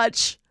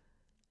such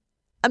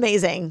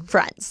amazing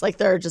friends. Like,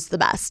 they're just the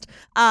best.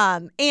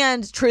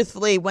 And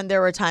truthfully, when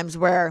there were times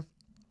where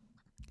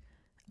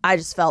I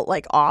just felt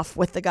like off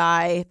with the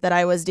guy that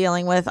I was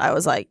dealing with, I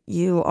was like,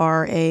 you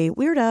are a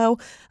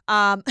weirdo.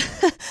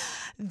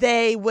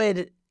 They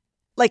would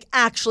like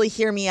actually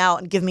hear me out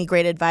and give me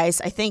great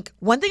advice. I think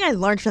one thing I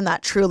learned from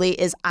that truly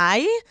is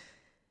I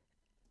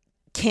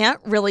can't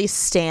really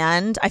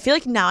stand, I feel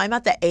like now I'm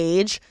at the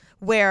age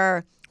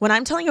where when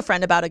I'm telling a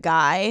friend about a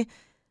guy,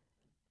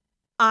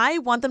 I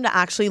want them to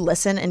actually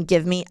listen and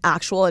give me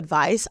actual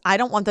advice. I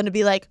don't want them to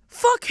be like,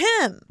 fuck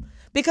him.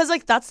 Because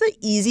like that's the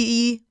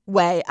easy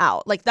way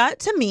out. Like that,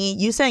 to me,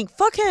 you saying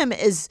fuck him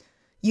is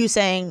you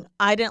saying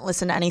I didn't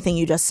listen to anything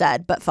you just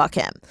said, but fuck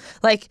him.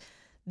 Like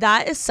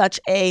that is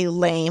such a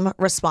lame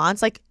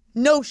response. Like,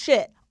 no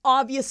shit,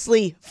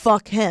 obviously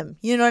fuck him.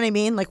 You know what I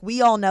mean? Like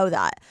we all know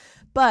that.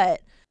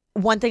 But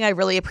one thing I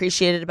really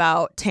appreciated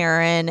about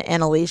Taryn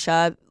and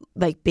Alicia,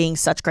 like being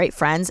such great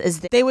friends, is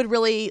that they would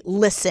really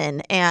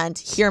listen and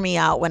hear me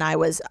out when I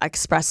was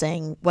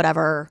expressing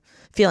whatever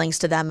feelings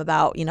to them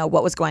about,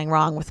 what was going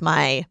wrong with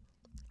my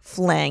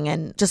fling,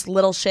 and just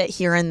little shit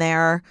here and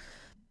there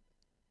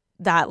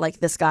that like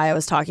this guy I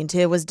was talking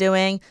to was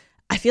doing.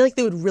 I feel like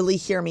they would really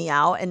hear me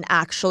out and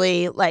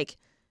actually like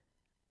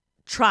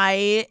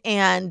try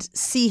and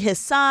see his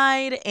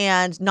side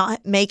and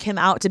not make him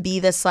out to be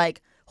this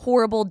like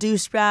horrible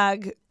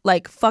douchebag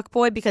like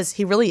fuckboy, because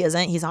he really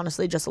isn't. He's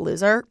honestly just a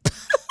loser.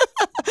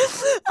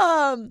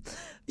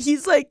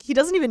 He's like, he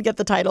doesn't even get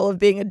the title of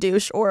being a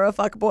douche or a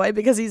fuckboy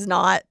because he's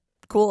not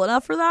cool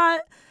enough for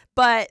that.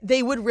 But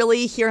they would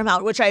really hear him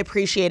out, which I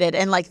appreciated.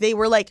 And like they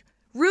were like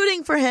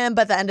rooting for him,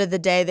 but at the end of the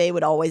day, they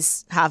would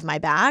always have my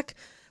back,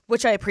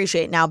 which I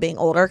appreciate now being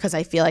older, because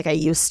I feel like I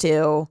used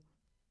to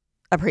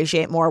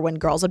appreciate more when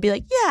girls would be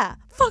like, yeah,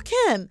 fuck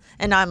him.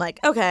 And now I'm like,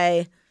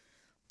 okay,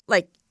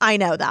 like I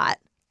know that.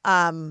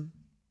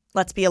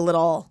 Let's be a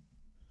little,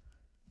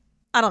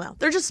 I don't know.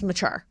 They're just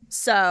mature.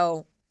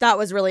 So that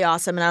was really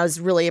awesome. And I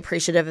was really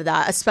appreciative of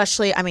that.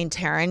 Especially, I mean,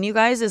 Taryn, you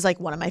guys, is like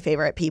one of my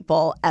favorite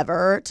people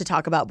ever to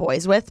talk about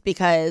boys with,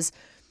 because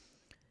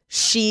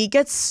she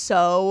gets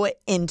so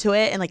into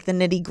it and like the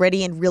nitty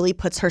gritty and really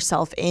puts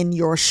herself in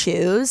your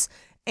shoes.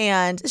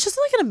 And it's just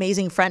like an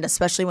amazing friend,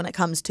 especially when it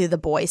comes to the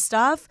boy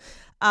stuff.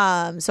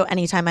 So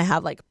anytime I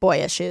have like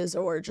boy issues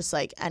or just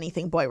like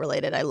anything boy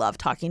related, I love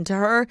talking to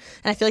her.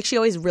 And I feel like she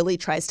always really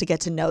tries to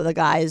get to know the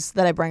guys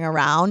that I bring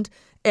around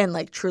and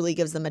like truly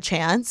gives them a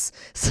chance.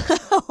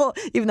 So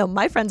even though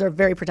my friends are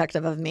very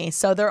protective of me,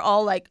 so they're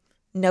all like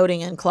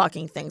noting and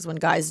clocking things when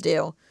guys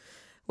do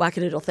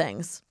wackadoodle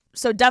things.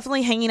 So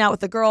definitely hanging out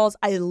with the girls.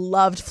 I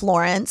loved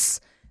Florence.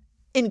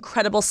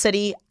 Incredible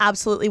city.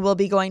 Absolutely will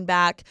be going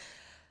back.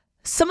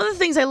 Some of the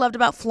things I loved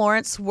about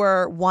Florence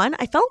were, one,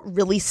 I felt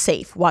really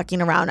safe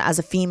walking around as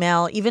a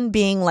female, even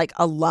being like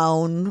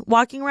alone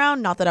walking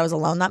around. Not that I was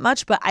alone that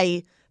much, but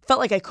I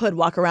felt like I could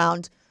walk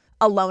around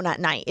alone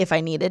at night if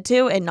I needed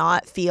to and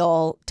not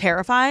feel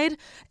terrified.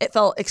 It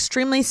felt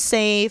extremely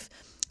safe.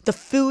 The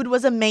food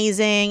was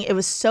amazing. It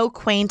was so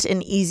quaint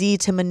and easy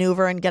to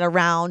maneuver and get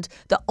around.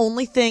 The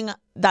only thing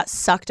that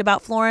sucked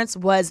about Florence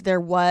was there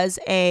was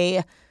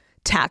a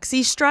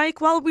taxi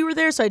strike while we were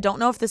there. So I don't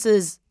know if this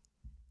is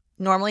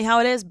normally how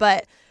it is,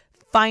 but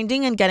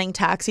finding and getting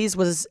taxis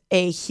was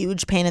a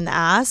huge pain in the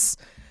ass.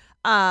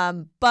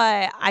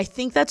 But I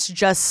think that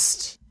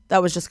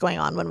was just going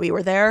on when we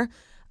were there.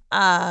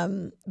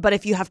 But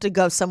if you have to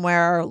go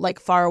somewhere like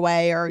far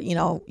away or, you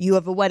know, you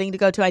have a wedding to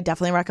go to, I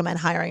definitely recommend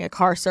hiring a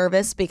car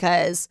service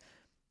because,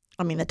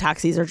 I mean, the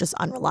taxis are just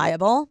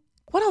unreliable.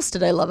 What else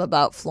did I love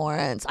about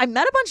Florence? I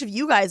met a bunch of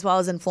you guys while I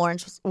was in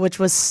Florence, which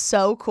was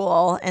so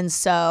cool and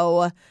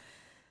so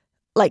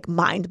like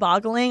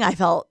mind-boggling. I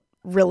felt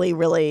really,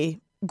 really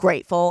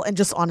grateful and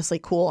just honestly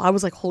cool. I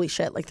was like, holy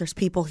shit, like there's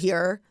people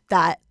here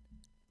that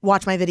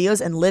watch my videos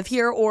and live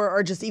here or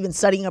are just even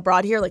studying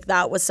abroad here. Like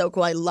that was so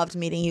cool. I loved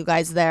meeting you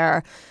guys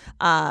there.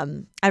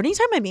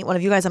 Anytime I meet one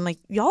of you guys, I'm like,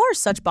 y'all are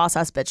such boss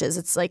ass bitches.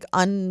 It's like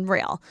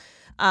unreal.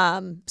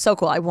 So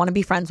cool. I want to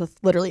be friends with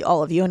literally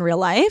all of you in real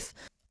life.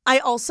 I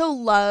also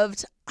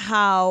loved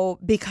how,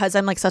 because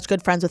I'm like such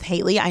good friends with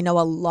Haley, I know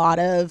a lot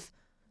of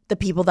the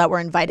people that were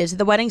invited to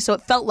the wedding. So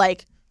it felt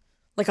like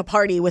a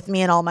party with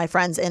me and all my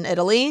friends in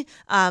Italy.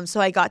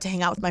 So I got to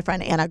hang out with my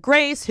friend Anna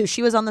Grace, who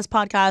she was on this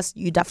podcast.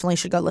 You definitely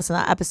should go listen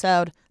to that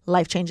episode.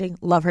 Life-changing.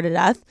 Love her to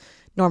death.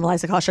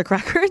 Normalize Akashic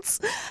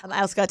Records. I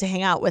also got to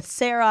hang out with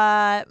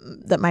Sarah,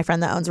 my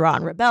friend that owns Raw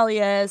and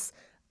Rebellious,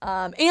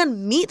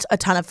 and meet a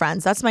ton of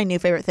friends. That's my new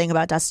favorite thing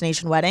about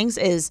destination weddings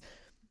is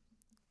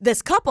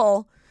this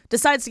couple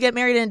decides to get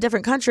married in a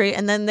different country,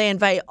 and then they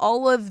invite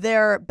all of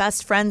their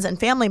best friends and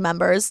family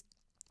members,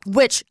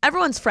 which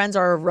everyone's friends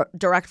are a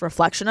direct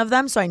reflection of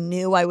them. So I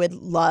knew I would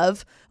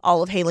love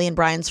all of Haley and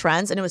Brian's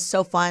friends. And it was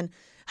so fun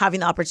having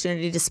the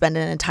opportunity to spend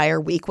an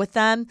entire week with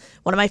them.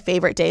 One of my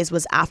favorite days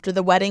was after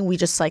the wedding. We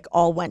just like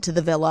all went to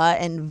the villa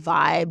and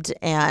vibed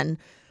and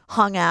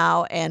hung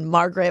out, and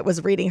Margaret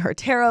was reading her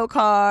tarot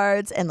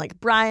cards and like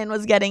Brian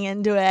was getting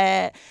into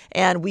it,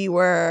 and we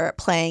were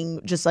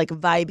playing just like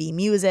vibey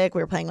music.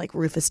 We were playing like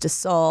Rufus Du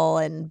Sol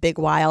and Big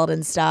Wild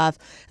and stuff,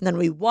 and then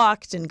we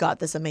walked and got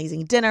this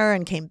amazing dinner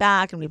and came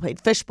back and we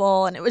played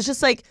fishbowl, and it was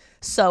just like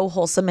so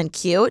wholesome and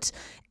cute.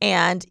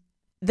 And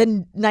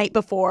the night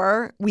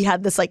before we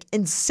had this like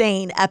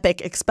insane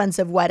epic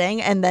expensive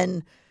wedding, and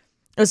then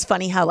it was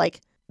funny how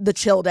like the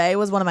chill day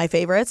was one of my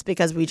favorites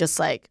because we just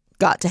like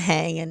got to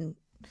hang and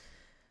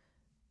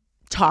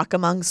talk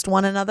amongst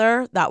one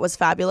another. That was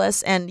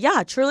fabulous. And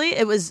yeah, truly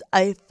it was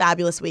a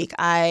fabulous week.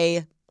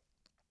 I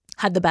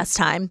had the best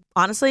time.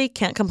 Honestly,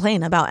 can't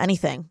complain about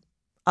anything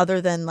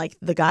other than like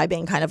the guy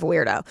being kind of a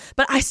weirdo,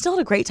 but I still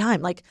had a great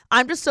time. Like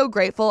I'm just so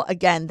grateful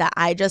again that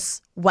I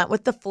just went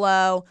with the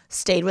flow,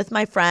 stayed with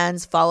my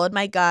friends, followed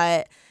my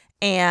gut,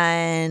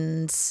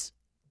 and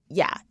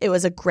yeah, it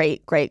was a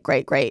great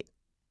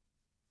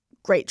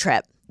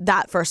trip,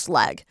 that first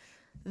leg.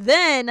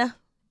 Then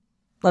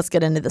let's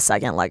get into the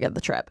second leg of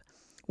the trip,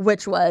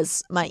 which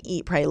was my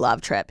Eat, Pray,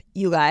 Love trip.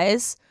 You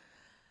guys,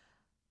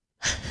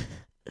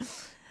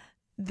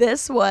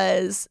 this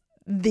was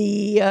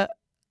the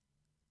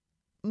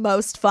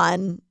most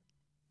fun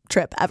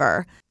trip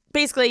ever.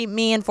 Basically,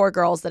 me and 4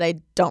 girls that I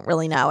don't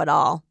really know at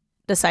all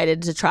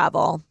decided to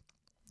travel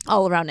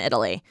all around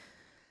Italy.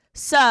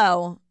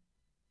 So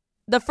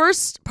the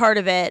first part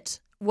of it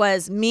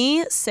was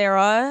me,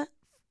 Sarah,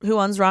 who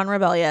owns Ron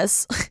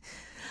Rebellious,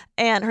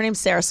 and her name's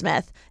Sarah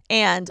Smith,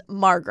 and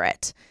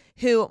Margaret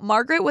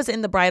was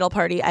in the bridal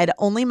party. I'd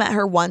only met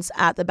her once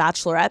at the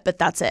Bachelorette, but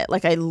that's it.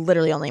 Like I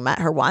literally only met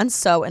her once.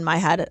 So in my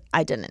head,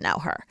 I didn't know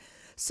her.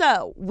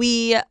 So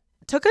we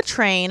took a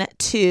train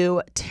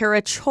to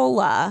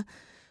Terriciola,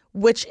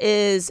 which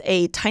is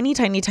a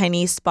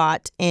tiny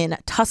spot in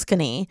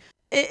Tuscany.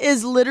 It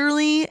is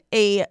literally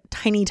a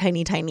tiny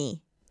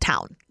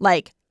town.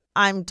 Like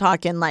I'm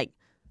talking like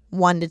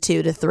 1 to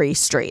 2 to 3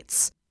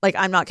 streets. Like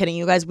I'm not kidding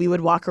you guys. We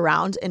would walk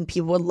around and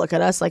people would look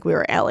at us like we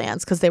were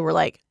aliens because they were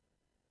like,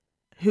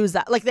 who's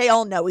that? Like they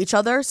all know each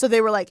other. So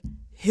they were like,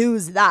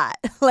 who's that?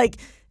 Like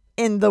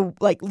in the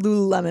like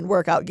Lululemon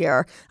workout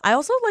gear. I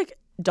also like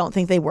don't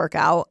think they work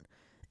out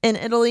in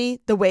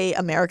Italy the way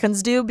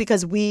Americans do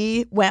because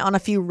we went on a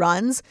few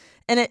runs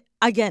and it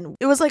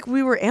was like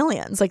we were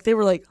aliens. Like they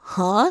were like,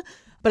 huh?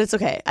 But it's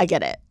okay. I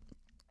get it.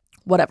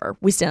 whatever.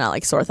 We stand out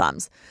like sore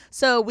thumbs.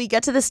 So we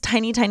get to this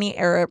tiny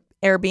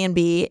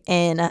Airbnb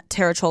in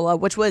Terrachola,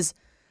 which was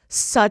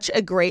such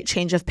a great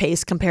change of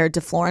pace compared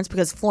to Florence,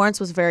 because Florence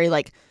was very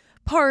like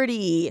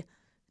party,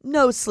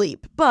 no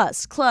sleep,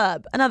 bus,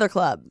 club, another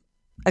club,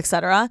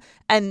 etc.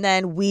 And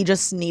then we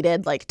just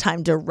needed like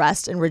time to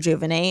rest and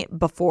rejuvenate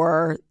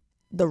before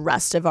the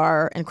rest of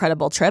our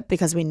incredible trip,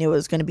 because we knew it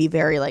was going to be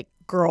very like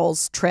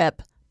girls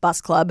trip, bus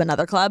club,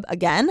 another club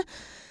again.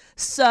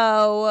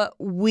 So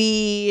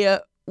we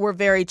were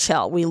very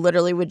chill. We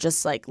literally would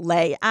just like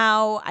lay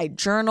out. I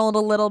journaled a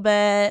little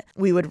bit.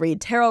 We would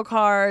read tarot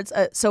cards.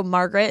 So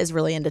Margaret is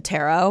really into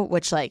tarot,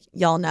 which like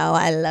y'all know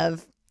I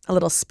love a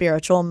little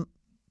spiritual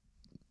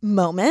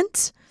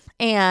moment.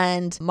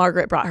 And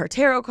Margaret brought her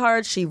tarot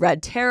cards. She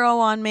read tarot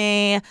on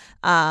me.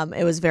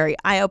 It was very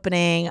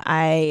eye-opening.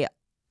 I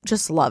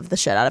just love the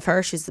shit out of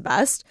her. She's the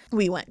best.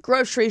 We went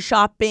grocery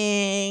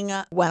shopping,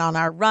 went on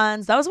our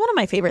runs. That was one of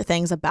my favorite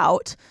things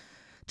about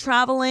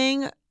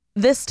traveling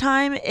this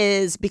time,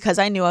 is because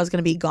I knew I was going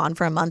to be gone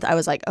for a month. I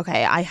was like,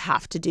 okay, I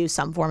have to do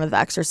some form of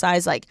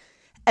exercise like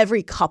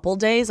every couple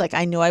days. Like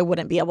I knew I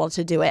wouldn't be able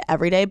to do it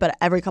every day, but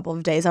every couple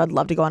of days I would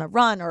love to go on a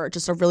run or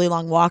just a really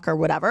long walk or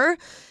whatever.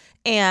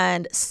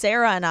 And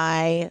Sarah and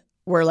I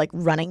were like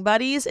running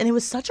buddies, and it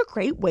was such a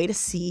great way to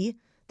see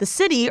the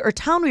city or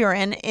town we were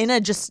in a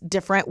just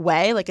different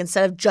way. Like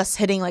instead of just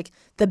hitting like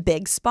the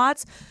big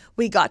spots,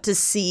 we got to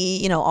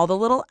see, you know, all the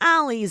little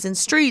alleys and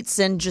streets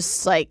and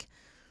just like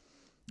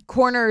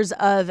corners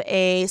of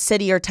a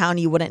city or town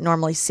you wouldn't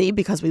normally see,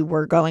 because we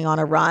were going on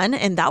a run.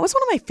 And that was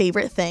one of my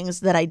favorite things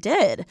that I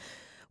did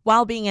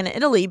while being in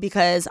Italy,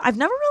 because I've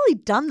never really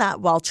done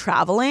that while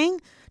traveling,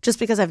 just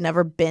because I've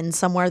never been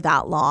somewhere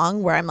that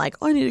long where I'm like,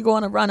 oh, I need to go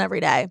on a run every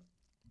day.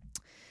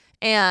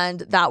 And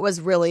that was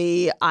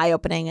really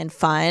eye-opening and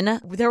fun.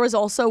 There was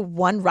also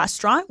one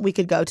restaurant we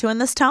could go to in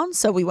this town,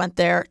 so we went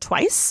there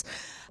twice.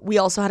 We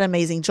also had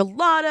amazing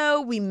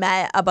gelato. We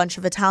met a bunch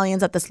of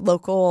Italians at this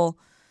local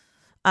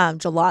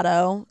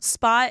gelato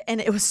spot, and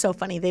it was so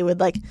funny. They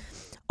would like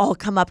all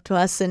come up to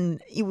us,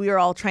 and we were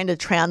all trying to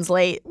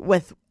translate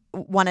with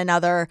one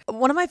another.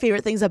 One of my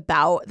favorite things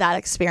about that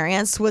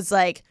experience was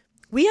like,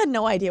 we had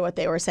no idea what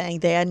they were saying.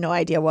 They had no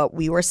idea what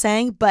we were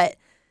saying, but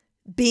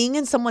being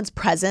in someone's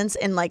presence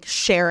and like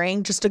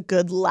sharing just a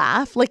good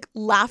laugh, like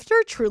laughter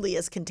truly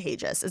is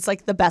contagious. It's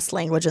like the best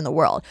language in the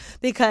world,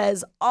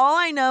 because all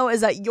I know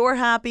is that you're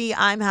happy,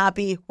 I'm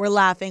happy, we're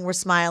laughing, we're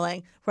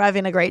smiling, we're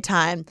having a great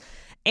time.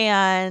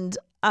 And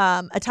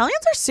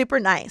Italians are super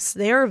nice.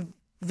 They are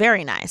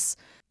very nice.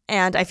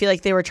 And I feel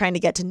like they were trying to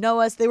get to know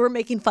us. They were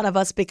making fun of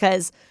us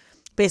because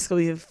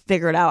basically we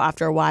figured out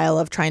after a while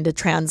of trying to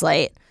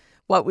translate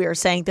what we were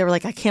saying. They were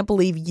like, I can't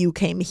believe you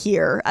came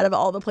here out of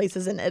all the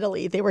places in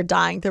Italy. They were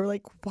dying. They were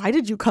like, why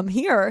did you come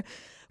here?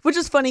 Which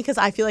is funny, because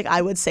I feel like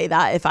I would say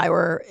that if I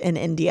were in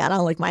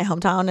Indiana, like my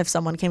hometown. If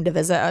someone came to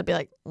visit, I'd be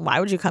like, why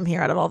would you come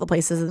here out of all the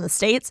places in the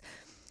States?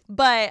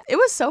 But it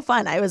was so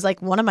fun. It was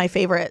like one of my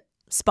favorite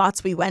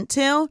spots we went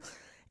to,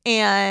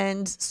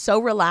 and so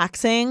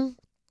relaxing.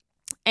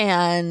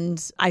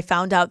 And I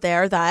found out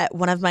there that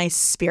one of my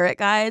spirit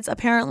guides,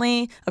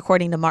 apparently,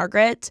 according to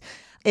Margaret,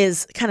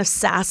 is kind of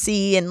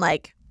sassy and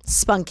like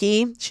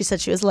spunky. She said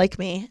she was like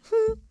me.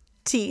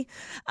 T.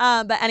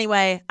 But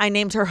anyway, I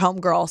named her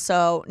Homegirl.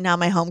 So now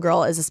my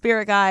Homegirl is a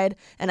spirit guide.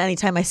 And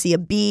anytime I see a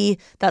bee,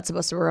 that's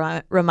supposed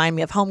to remind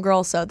me of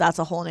Homegirl. So that's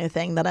a whole new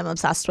thing that I'm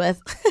obsessed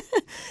with.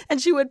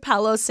 And she would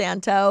Palo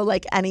Santo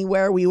like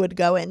anywhere we would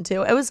go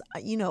into. It was,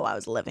 you know, I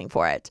was living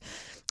for it.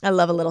 I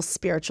love a little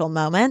spiritual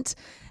moment.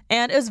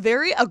 And it was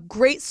a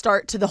great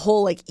start to the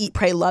whole like eat,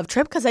 pray, love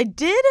trip, because I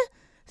did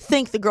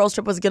think the girls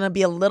trip was going to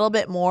be a little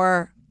bit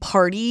more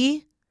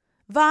party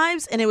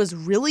vibes, and it was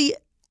really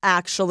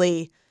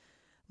actually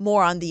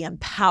more on the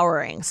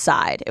empowering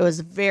side. It was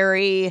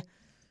very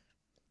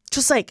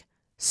just like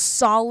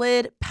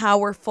solid,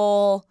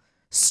 powerful,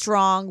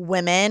 strong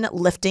women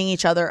lifting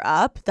each other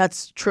up.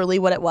 That's truly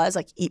what it was,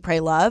 like Eat,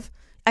 Pray, Love.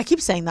 I keep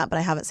saying that, but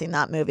I haven't seen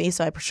that movie,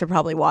 so I should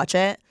probably watch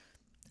it.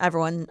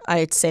 Everyone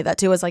I'd say that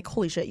to is like,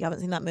 holy shit, you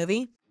haven't seen that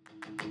movie?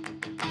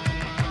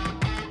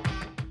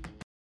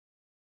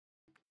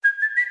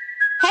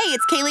 Hey,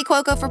 it's Kaylee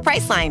Cuoco for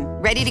Priceline.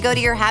 Ready to go to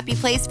your happy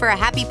place for a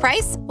happy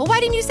price? Well, why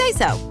didn't you say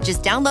so?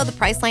 Just download the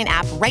Priceline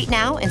app right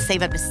now and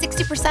save up to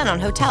 60% on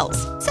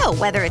hotels. So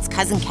whether it's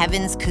Cousin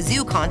Kevin's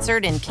Kazoo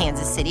Concert in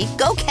Kansas City,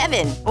 go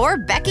Kevin, or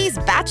Becky's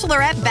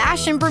Bachelorette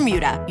Bash in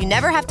Bermuda, you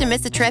never have to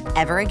miss a trip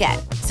ever again.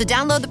 So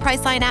download the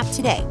Priceline app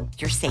today.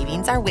 Your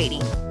savings are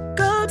waiting.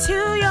 Go to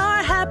your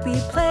happy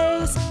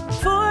place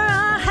for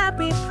a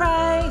happy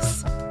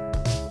price.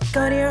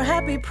 Go to your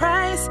happy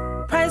price,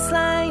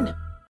 Priceline.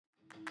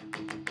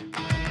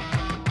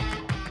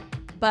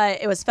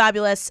 But it was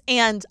fabulous.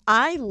 And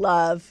I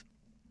love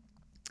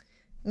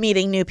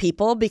meeting new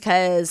people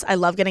because I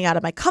love getting out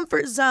of my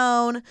comfort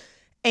zone.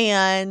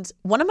 And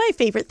one of my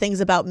favorite things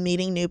about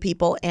meeting new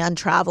people and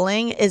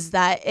traveling is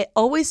that it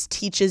always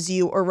teaches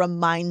you or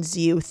reminds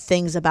you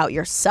things about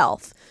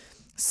yourself.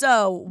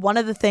 So one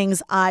of the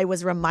things I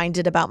was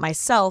reminded about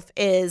myself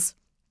is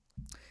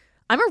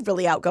I'm a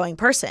really outgoing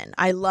person.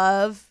 I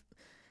love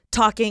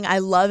talking. I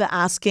love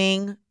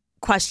asking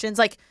questions.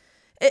 Like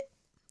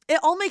it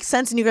all makes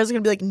sense, and you guys are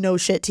going to be like, no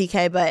shit,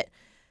 TK, but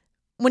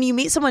when you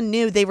meet someone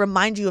new, they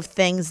remind you of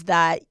things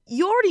that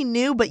you already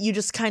knew, but you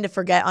just kind of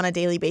forget on a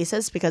daily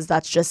basis because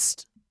that's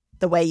just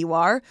the way you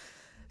are.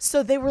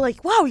 So they were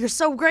like, wow, you're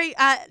so great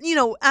at,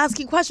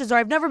 asking questions, or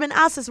I've never been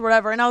asked this or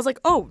whatever. And I was like,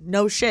 oh,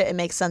 no shit. It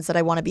makes sense that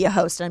I want to be a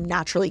host, and I'm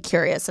naturally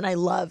curious, and I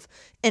love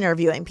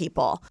interviewing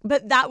people.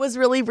 But that was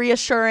really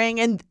reassuring.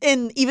 And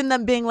even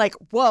them being like,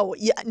 whoa,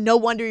 yeah, no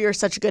wonder you're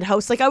such a good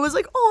host. Like, I was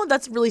like, oh,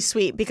 that's really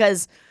sweet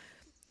because,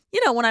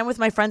 when I'm with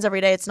my friends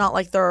every day, it's not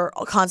like they're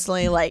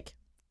constantly like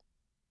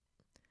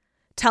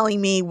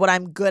telling me what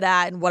I'm good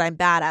at and what I'm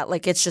bad at.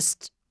 Like, it's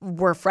just,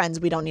 we're friends.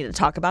 We don't need to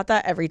talk about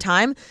that every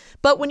time.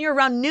 But when you're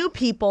around new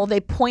people, they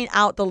point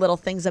out the little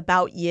things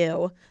about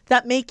you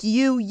that make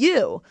you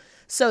you.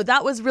 So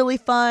that was really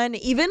fun.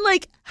 Even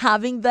like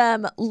having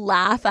them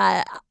laugh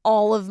at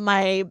all of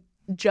my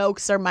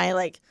jokes or my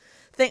like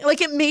thing, like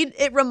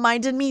it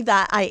reminded me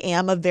that I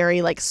am a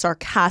very like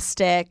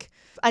sarcastic.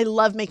 I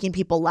love making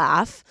people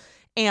laugh.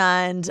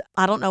 And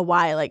I don't know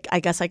why, like,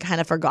 I guess I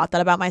kind of forgot that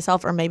about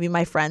myself, or maybe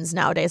my friends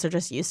nowadays are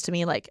just used to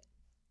me like,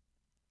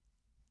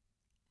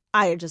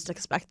 I just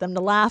expect them to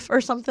laugh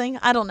or something.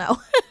 I don't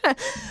know.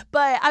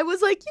 But I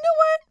was like, you know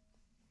what?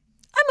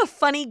 I'm a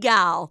funny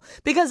gal.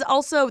 Because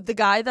also the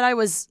guy that I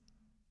was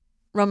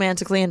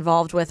romantically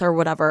involved with or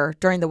whatever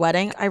during the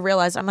wedding, I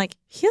realized I'm like,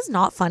 he is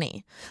not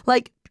funny.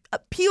 Like,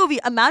 POV,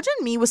 imagine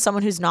me with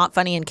someone who's not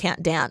funny and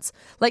can't dance.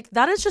 Like,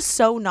 that is just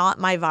so not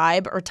my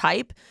vibe or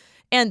type.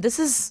 And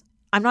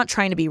I'm not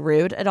trying to be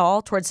rude at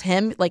all towards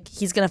him. Like,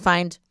 he's going to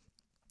find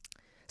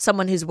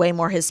someone who's way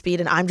more his speed,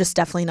 and I'm just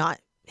definitely not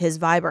his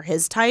vibe or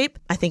his type.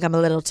 I think I'm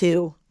a little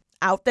too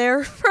out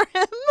there for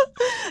him.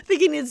 I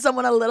think he needs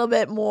someone a little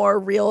bit more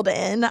reeled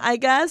in, I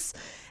guess.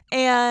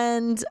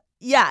 And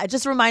yeah, it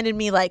just reminded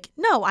me like,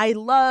 no, I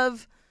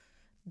love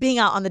being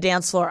out on the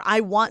dance floor.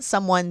 I want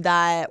someone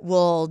that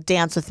will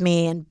dance with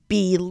me and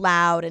be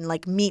loud and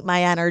like meet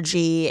my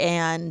energy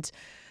and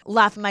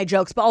laugh at my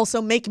jokes, but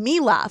also make me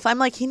laugh. I'm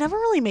like, he never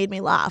really made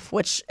me laugh,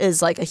 which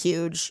is like a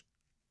huge,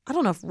 I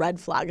don't know if red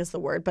flag is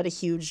the word, but a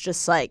huge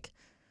just like,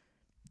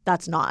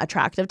 that's not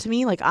attractive to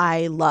me. Like,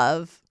 I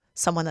love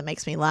someone that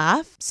makes me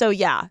laugh. So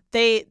yeah,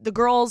 the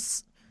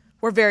girls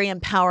were very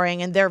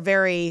empowering, and they're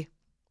very,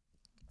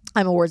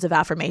 I'm a words of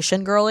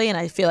affirmation girly. And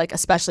I feel like,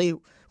 especially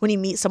when you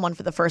meet someone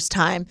for the first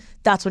time,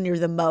 that's when you're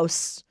the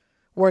most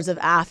words of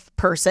aff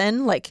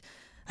person. Like,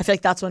 I feel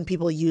like that's when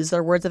people use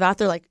their words of aff.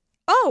 They're like,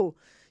 oh,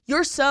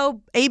 you're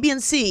so A, B,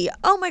 and C.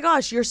 Oh my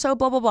gosh, you're so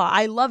blah, blah, blah.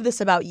 I love this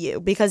about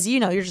you, because,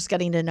 you're just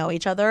getting to know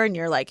each other, and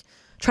you're like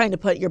trying to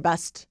put your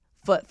best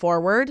foot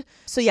forward.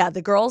 So yeah,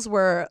 the girls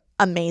were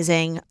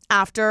amazing.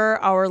 After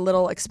our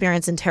little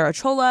experience in Terra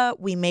Chola,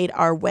 we made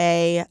our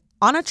way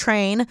on a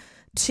train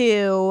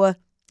to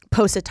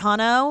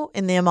Positano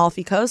in the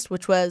Amalfi Coast,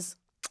 which was,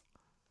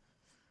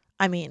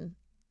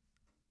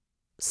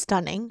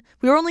 stunning.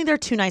 We were only there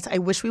 2 nights. I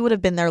wish we would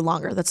have been there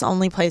longer. That's the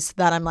only place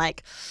that I'm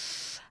like,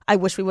 I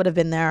wish we would have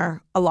been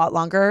there a lot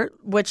longer,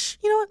 which,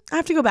 you know what? I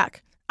have to go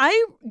back.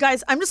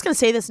 Guys, I'm just going to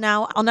say this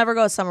now. I'll never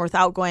go a summer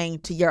without going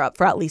to Europe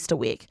for at least a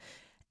week.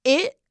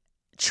 It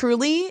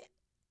truly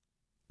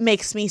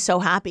makes me so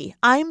happy.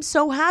 I'm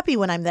so happy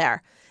when I'm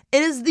there.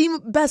 It is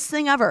the best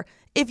thing ever.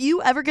 If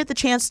you ever get the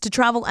chance to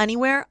travel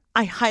anywhere,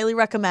 I highly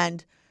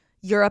recommend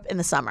Europe in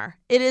the summer.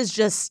 It is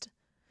just,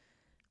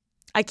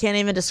 I can't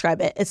even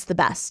describe it. It's the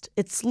best.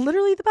 It's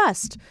literally the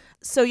best.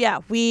 So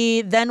yeah,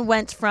 we then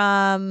went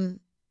from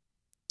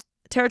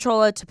Terra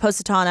Chola to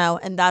Positano,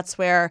 and that's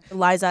where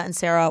Liza and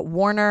Sarah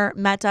Warner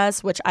met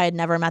us, which I had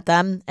never met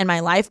them in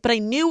my life, but I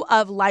knew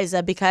of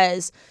Liza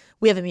because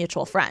we have a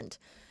mutual friend.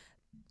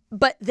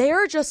 But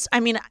they're just,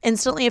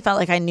 instantly it felt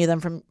like I knew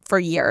them for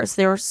years.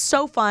 They were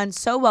so fun,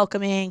 so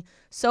welcoming,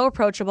 so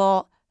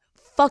approachable,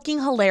 fucking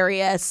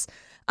hilarious.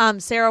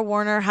 Sarah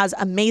Warner has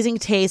amazing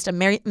taste,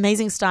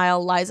 amazing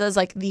style. Liza is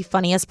like the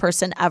funniest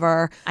person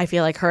ever. I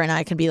feel like her and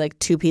I can be like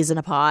two peas in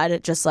a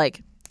pod, just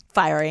like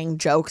firing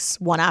jokes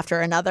one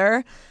after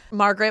another.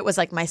 Margaret was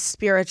like my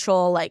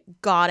spiritual like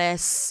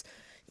goddess,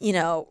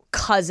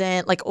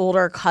 cousin, like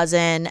older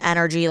cousin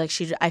energy. Like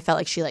I felt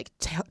like she like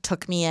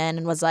took me in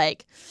and was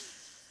like,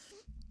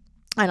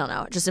 I don't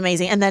know, just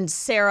amazing. And then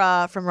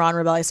Sarah from Raw and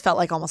Rebellious felt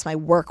like almost my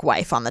work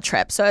wife on the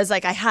trip. So I was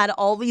like, I had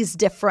all these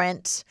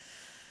different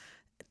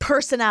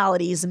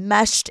personalities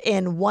meshed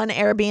in one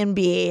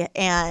Airbnb,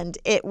 and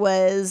it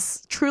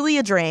was truly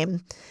a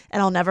dream,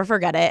 and I'll never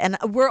forget it. And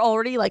we're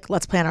already like,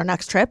 let's plan our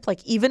next trip.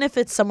 Like, even if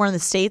it's somewhere in the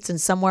States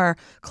and somewhere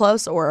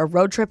close or a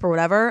road trip or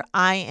whatever,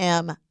 I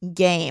am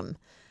game.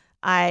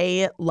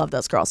 I love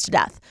those girls to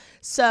death.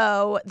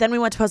 So then we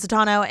went to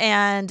Positano,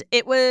 and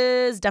it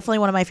was definitely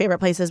one of my favorite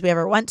places we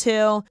ever went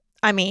to.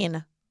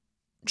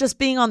 Just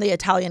being on the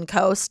Italian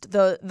coast,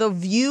 the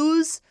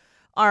views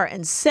are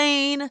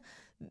insane.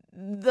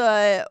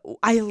 My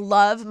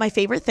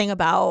favorite thing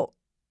about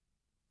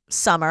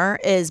summer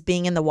is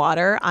being in the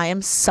water. I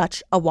am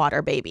such a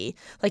water baby.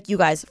 Like, you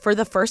guys, for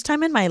the first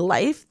time in my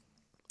life,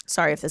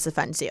 sorry if this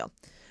offends you.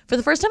 For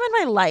the first time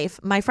in my life,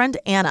 my friend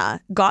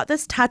Anna got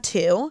this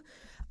tattoo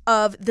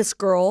of this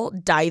girl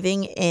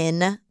diving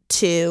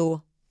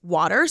into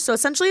water. So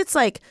essentially it's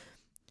like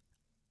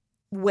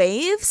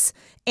waves,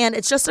 and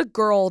it's just a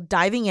girl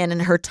diving in,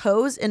 and her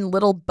toes and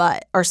little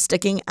butt are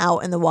sticking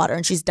out in the water,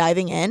 and she's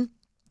diving in.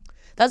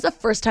 That's the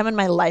first time in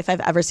my life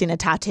I've ever seen a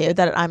tattoo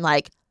that I'm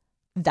like,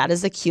 that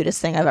is the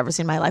cutest thing I've ever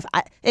seen in my life.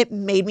 It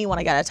made me want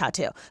to get a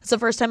tattoo. It's the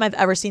first time I've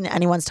ever seen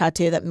anyone's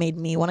tattoo that made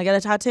me want to get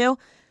a tattoo,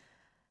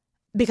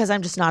 because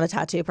I'm just not a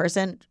tattoo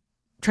person.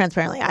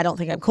 Transparently, I don't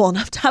think I'm cool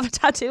enough to have a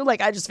tattoo.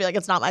 Like, I just feel like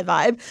it's not my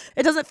vibe.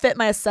 It doesn't fit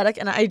my aesthetic.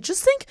 And I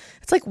just think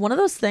it's like one of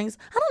those things.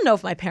 I don't know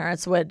if my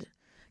parents would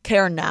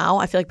care now.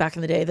 I feel like back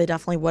in the day, they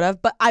definitely would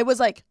have. But I was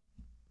like,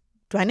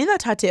 do I need that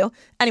tattoo?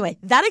 Anyway,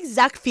 that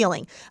exact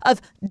feeling of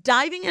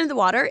diving into the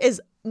water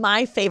is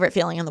my favorite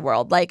feeling in the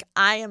world. Like,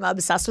 I am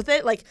obsessed with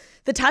it. Like,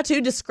 the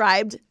tattoo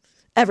described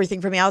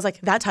everything for me. I was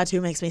like, that tattoo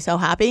makes me so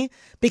happy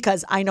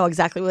because I know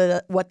exactly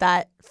what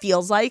that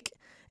feels like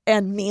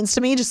and means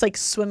to me, just like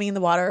swimming in the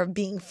water,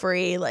 being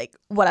free, like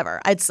whatever.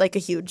 It's like a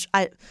huge,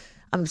 I'm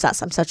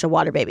obsessed. I'm such a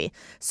water baby.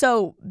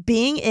 So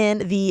being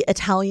in the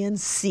Italian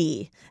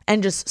Sea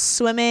and just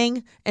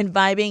swimming and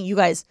vibing, you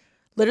guys,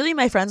 literally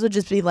my friends would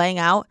just be laying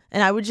out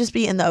and I would just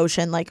be in the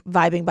ocean, like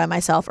vibing by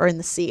myself, or in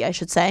the sea, I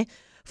should say,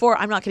 for,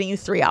 I'm not kidding you,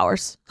 3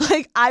 hours.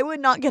 Like, I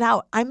would not get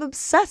out. I'm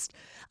obsessed.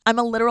 I'm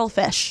a literal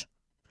fish.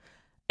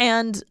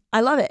 And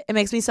I love it. It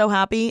makes me so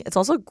happy. It's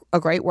also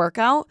a great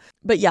workout.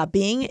 But yeah,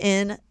 being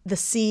in the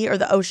sea or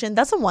the ocean,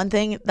 that's the one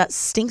thing that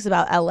stinks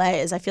about LA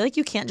is I feel like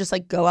you can't just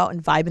like go out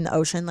and vibe in the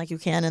ocean like you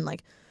can in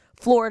like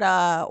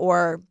Florida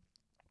or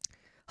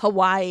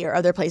Hawaii or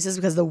other places,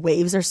 because the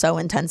waves are so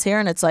intense here.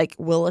 And it's like,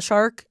 will a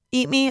shark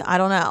eat me? I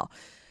don't know.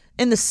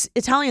 In the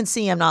Italian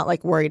Sea, I'm not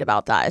like worried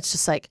about that. It's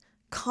just like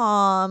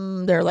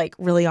calm. There like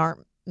really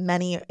aren't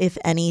many, if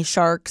any,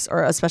 sharks,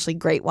 or especially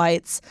great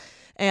whites.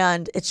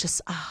 And it's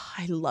just,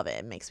 I love it.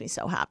 It makes me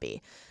so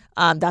happy.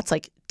 That's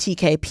like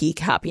TK peak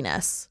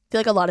happiness. I feel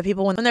like a lot of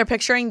people, when they're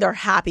picturing their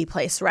happy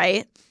place,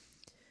 right?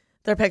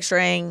 They're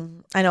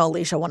picturing, I know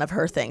Alicia, one of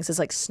her things is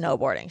like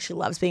snowboarding. She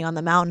loves being on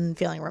the mountain,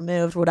 feeling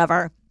removed,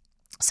 whatever.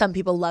 Some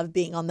people love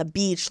being on the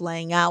beach,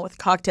 laying out with a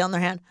cocktail in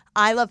their hand.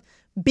 I love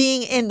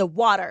being in the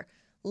water,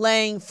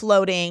 laying,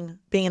 floating,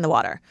 being in the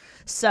water.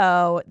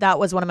 So that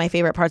was one of my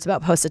favorite parts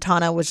about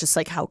Positano, was just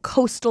like how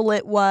coastal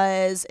it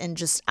was and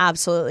just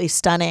absolutely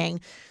stunning.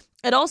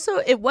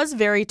 It was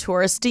very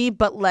touristy,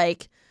 but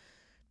like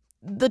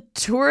the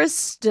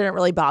tourists didn't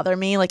really bother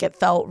me. Like, it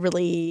felt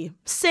really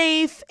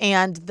safe.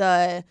 And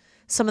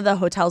some of the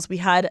hotels we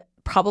had,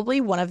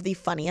 probably one of the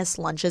funniest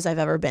lunches I've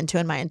ever been to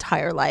in my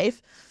entire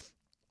life.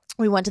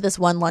 We went to this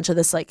one lunch at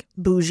this like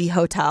bougie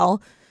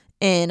hotel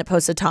in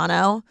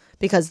Positano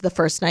because the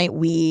first night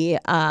we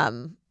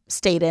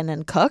stayed in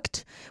and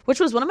cooked, which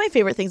was one of my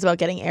favorite things about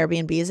getting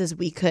Airbnbs, is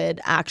we could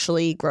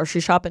actually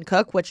grocery shop and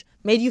cook, which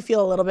made you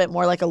feel a little bit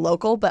more like a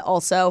local, but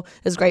also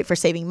is great for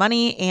saving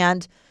money.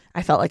 And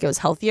I felt like it was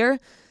healthier.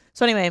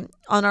 So anyway,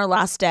 on our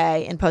last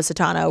day in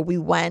Positano, we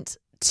went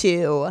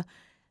to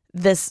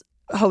this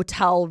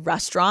hotel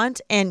restaurant,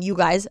 and you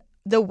guys,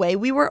 the way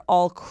we were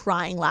all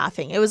crying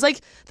laughing, it was like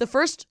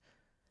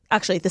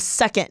the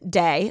second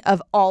day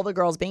of all the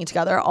girls being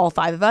together, all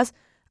 5 of us.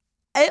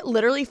 It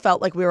literally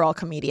felt like we were all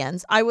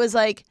comedians. I was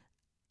like,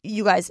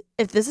 you guys,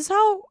 if this is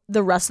how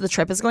the rest of the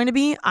trip is going to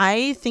be,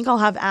 I think I'll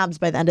have abs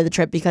by the end of the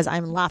trip because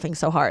I'm laughing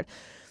so hard.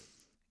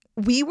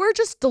 We were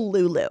just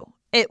Delulu.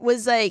 It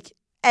was like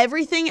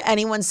everything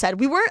anyone said.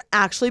 We weren't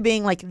actually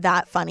being like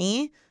that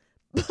funny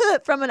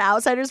from an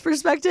outsider's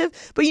perspective.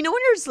 But you know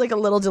when you're just like a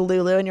little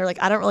Delulu and you're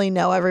like, I don't really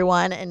know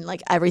everyone and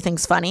like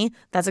everything's funny?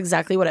 That's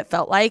exactly what it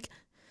felt like.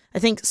 I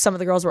think some of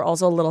the girls were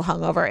also a little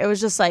hungover. It was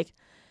just like,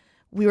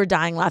 we were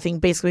dying laughing.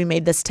 Basically, we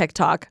made this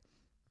TikTok.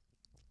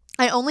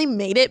 I only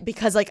made it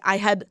because like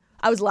I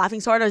was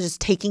laughing so hard. I was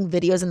just taking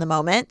videos in the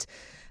moment.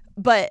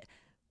 But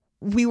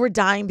we were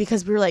dying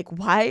because we were like,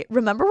 why?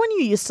 Remember when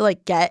you used to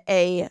like get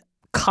a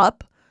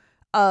cup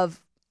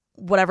of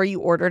whatever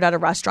you ordered at a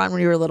restaurant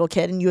when you were a little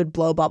kid and you would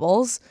blow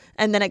bubbles?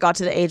 And then it got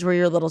to the age where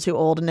you're a little too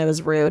old and it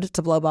was rude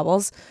to blow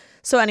bubbles.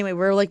 So anyway, we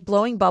were like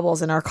blowing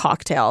bubbles in our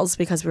cocktails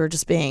because we were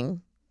just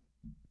being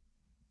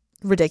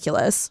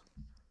ridiculous.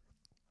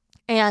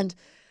 And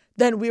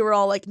then we were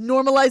all like,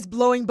 normalize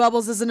blowing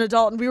bubbles as an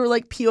adult. And we were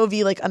like,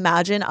 POV, like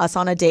imagine us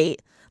on a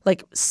date,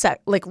 like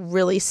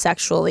really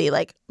sexually,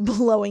 like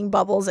blowing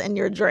bubbles in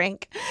your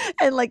drink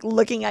and like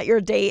looking at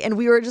your date. And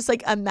we were just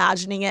like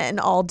imagining it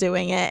and all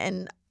doing it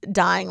and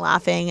dying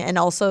laughing. And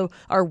also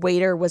our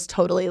waiter was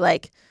totally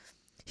like,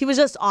 he was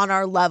just on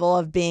our level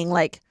of being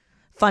like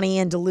funny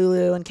and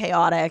Delulu and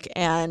chaotic.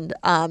 And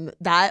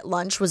that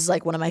lunch was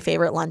like one of my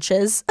favorite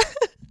lunches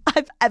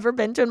I've ever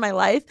been to in my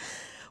life.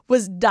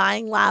 Was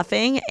dying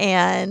laughing.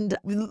 And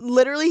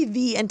literally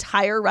the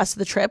entire rest of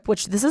the trip,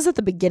 which this is at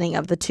the beginning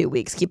of the 2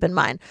 weeks, keep in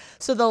mind.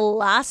 So the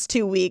last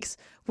 2 weeks,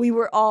 we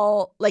were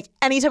all like,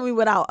 anytime we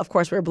went out, of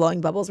course we were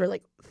blowing bubbles. We're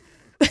like,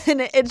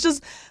 and it's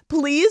just,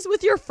 please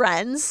with your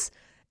friends,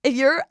 if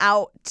you're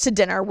out to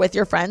dinner with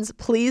your friends,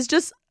 please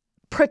just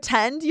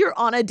pretend you're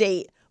on a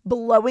date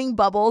blowing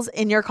bubbles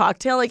in your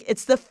cocktail. Like,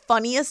 it's the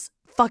funniest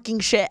fucking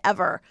shit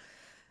ever.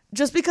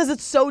 Just because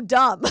it's so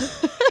dumb.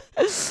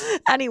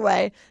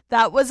 Anyway,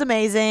 that was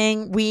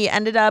amazing. We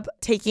ended up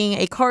taking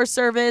a car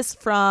service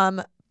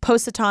from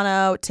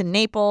Positano to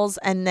Naples,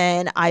 and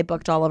then I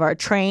booked all of our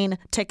train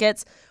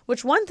tickets,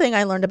 which one thing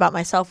I learned about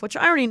myself, which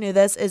I already knew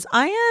this, is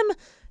I am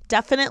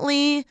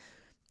definitely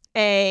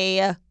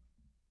a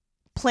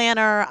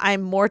planner.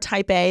 I'm more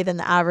type A than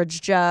the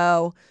average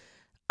Joe.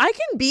 I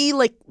can be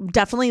like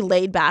definitely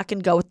laid back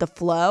and go with the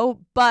flow,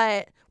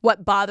 but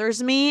what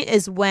bothers me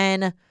is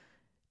when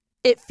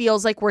it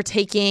feels like we're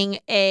taking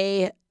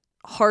a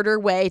harder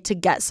way to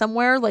get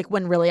somewhere, like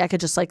when really I could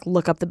just like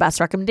look up the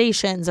best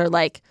recommendations, or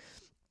like,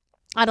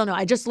 I don't know,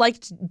 I just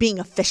liked being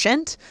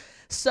efficient.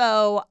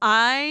 So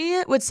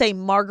I would say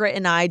Margaret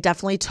and I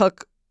definitely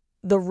took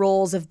the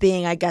roles of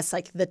being, I guess,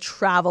 like the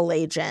travel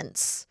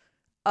agents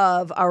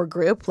of our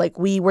group. Like,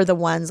 we were the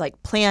ones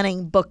like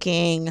planning,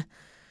 booking,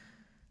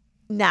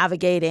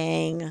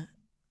 navigating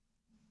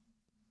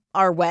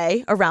our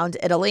way around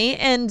Italy.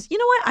 And you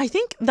know what? I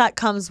think that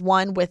comes,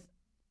 one, with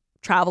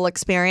travel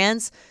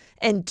experience,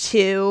 and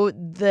two,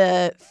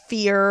 the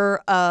fear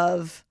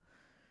of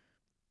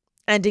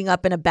ending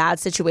up in a bad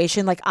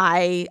situation. Like,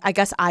 I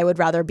guess I would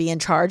rather be in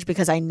charge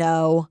because I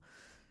know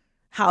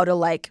how to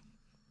like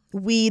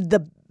weed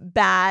the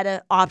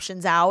bad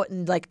options out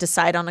and like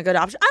decide on a good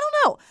option. I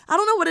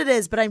don't know what it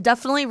is, but I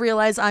definitely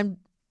realize I'm,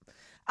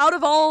 out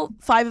of all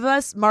 5 of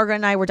us, Margaret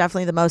and I were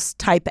definitely the most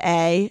type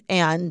A,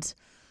 and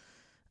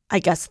I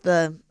guess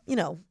the, you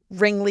know,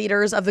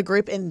 ringleaders of the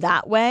group in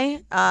that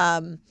way.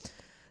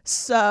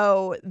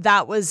 So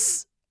that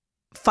was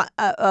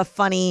a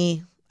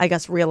funny, I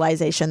guess,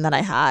 realization that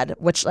I had,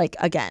 which, like,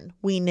 again,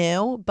 we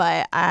knew,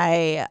 but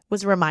I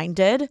was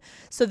reminded.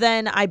 So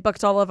then I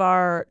booked all of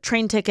our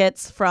train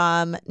tickets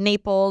from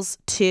Naples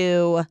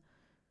to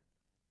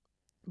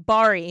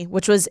Bari,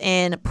 which was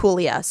in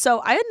Puglia.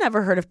 So I had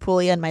never heard of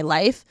Puglia in my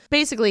life.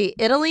 Basically,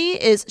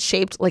 Italy is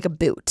shaped like a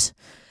boot.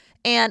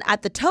 And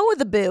at the toe of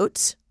the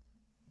boot,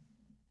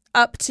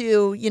 up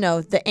to, you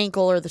know, the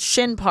ankle or the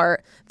shin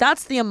part,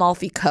 that's the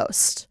Amalfi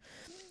Coast.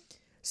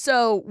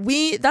 So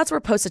that's where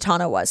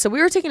Positano was. So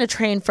we were taking a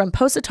train from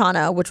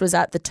Positano, which was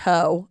at the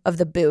toe of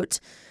the boot,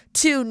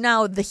 to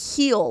now the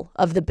heel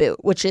of the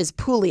boot, which is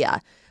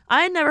Puglia.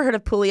 I had never heard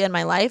of Puglia in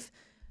my life.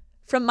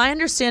 From my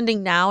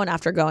understanding now, and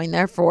after going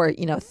there for,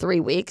 3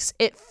 weeks,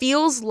 it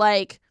feels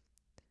like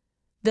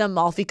the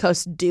Amalfi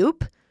Coast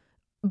dupe,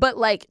 but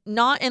like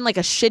not in like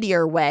a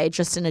shittier way,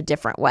 just in a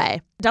different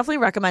way. Definitely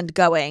recommend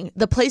going.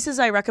 The places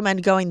I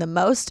recommend going the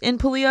most in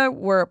Puglia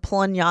were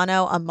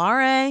Polignano a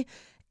Mare,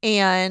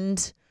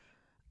 and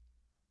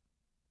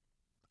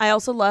I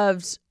also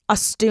loved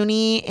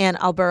Ostuni and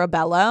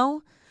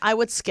Alberobello. I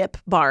would skip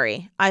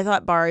Bari. I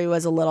thought Bari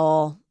was a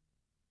little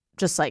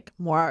just like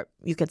more,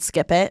 you could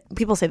skip it.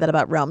 People say that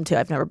about Rome too.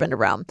 I've never been to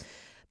Rome.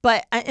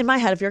 But in my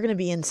head, if you're going to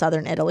be in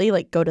southern Italy,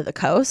 like go to the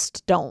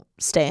coast, don't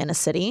stay in a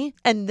city.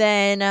 And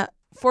then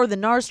for the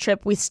NARS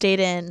trip, we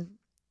stayed in,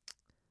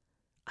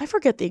 I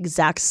forget the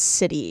exact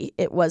city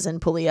it was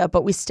in Puglia,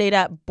 but we stayed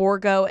at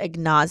Borgo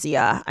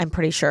Ignazia, I'm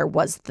pretty sure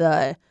was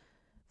the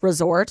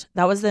resort.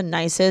 That was the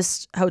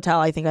nicest hotel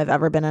I think I've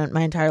ever been in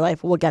my entire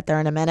life. We'll get there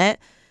in a minute.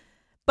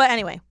 But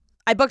anyway,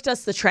 I booked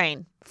us the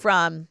train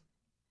from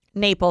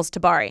Naples to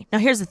Bari. Now,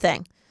 here's the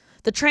thing.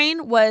 The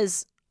train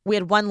we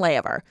had one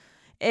layover.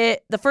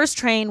 The first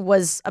train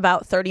was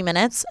about 30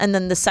 minutes, and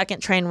then the second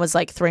train was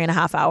like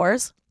 3.5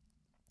 hours.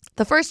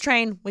 The first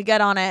train, we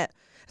get on it.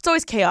 It's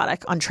always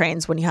chaotic on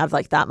trains when you have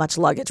like that much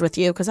luggage with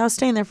you, because I was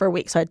staying there for a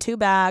week. So I had 2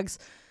 bags.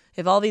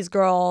 We have all these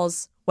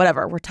girls,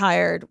 whatever. We're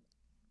tired.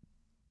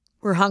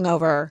 We're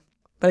hungover.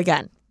 But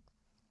again,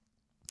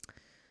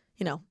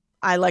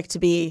 I like to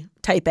be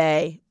type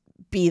A,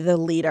 be the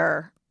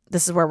leader.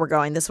 This is where we're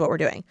going. This is what we're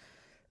doing.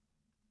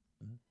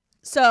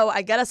 So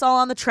I get us all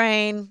on the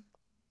train.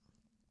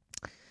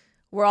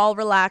 We're all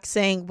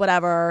relaxing,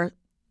 whatever.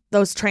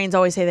 Those trains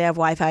always say they have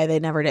Wi-Fi. They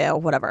never do,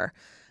 whatever.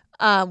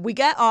 We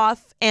get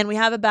off and we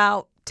have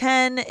about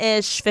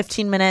 10-ish,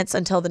 15 minutes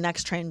until the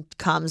next train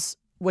comes,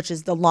 which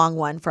is the long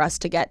one for us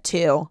to get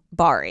to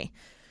Bari.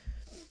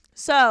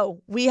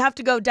 So we have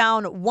to go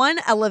down one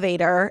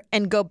elevator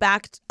and go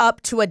back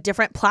up to a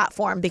different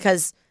platform,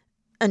 because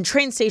in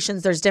train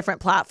stations, there's different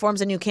platforms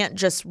and you can't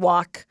just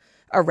walk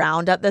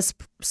around at this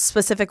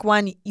specific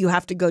one. You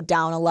have to go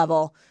down a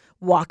level,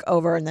 walk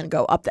over, and then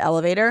go up the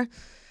elevator.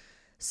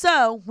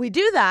 So we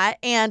do that,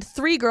 and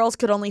 3 girls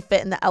could only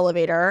fit in the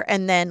elevator,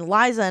 and then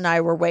Liza and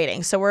I were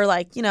waiting. So we're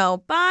like,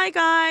 bye,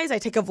 guys. I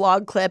take a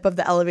vlog clip of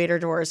the elevator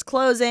doors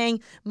closing.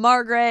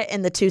 Margaret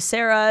and the 2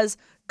 Sarahs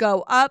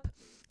go up,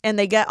 and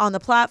they get on the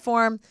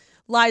platform.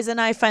 Liza and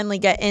I finally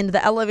get into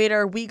the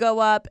elevator. We go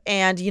up,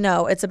 and,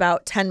 it's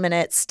about 10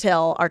 minutes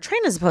till our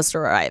train is supposed to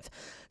arrive.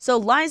 So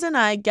Liza and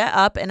I get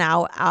up and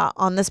out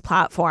on this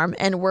platform,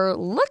 and we're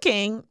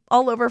looking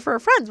all over for our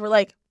friends. We're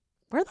like,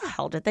 where the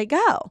hell did they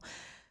go?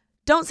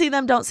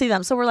 don't see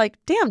them. So we're like,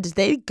 damn, did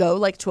they go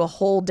like to a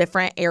whole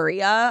different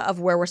area of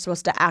where we're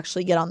supposed to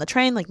actually get on the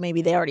train? Like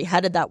maybe they already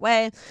headed that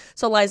way.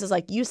 So Liza's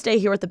like, you stay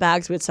here with the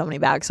bags. We had so many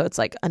bags, so it's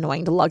like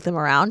annoying to lug them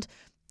around.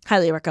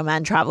 Highly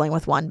recommend traveling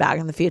with one bag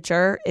in the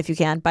future if you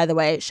can. By the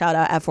way, shout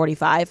out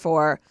F45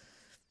 for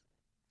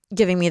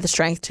giving me the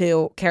strength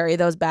to carry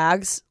those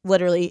bags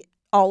literally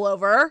all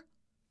over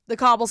the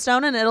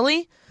cobblestone in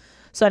Italy.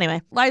 So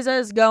anyway, Liza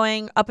is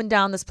going up and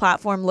down this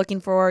platform looking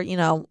for,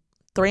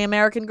 3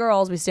 American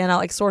girls. We stand out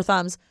like sore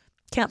thumbs.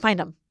 Can't find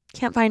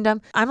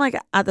them. I'm like,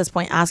 at this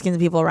point, asking the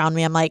people around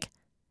me, I'm like,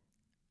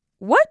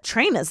 what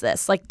train is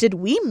this? Like, did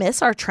we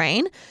miss our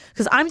train?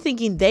 Because I'm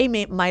thinking they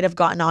might have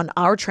gotten on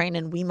our train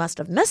and we must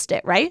have missed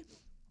it, right?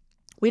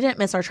 We didn't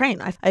miss our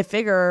train. I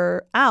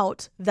figure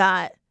out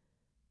that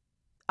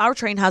our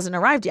train hasn't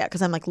arrived yet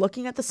because I'm like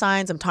looking at the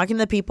signs, I'm talking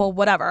to the people,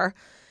 whatever.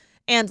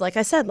 And like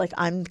I said, like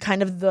I'm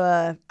kind of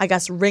the, I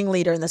guess,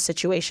 ringleader in this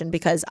situation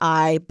because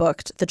I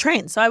booked the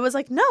train. So I was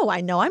like, no, I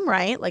know I'm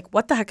right. Like,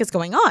 what the heck is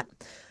going on?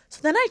 So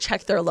then I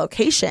check their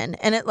location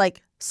and it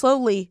like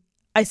slowly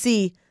I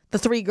see the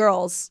 3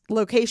 girls'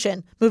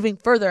 location moving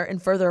further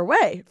and further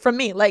away from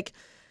me. Like,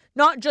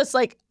 not just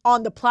like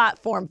on the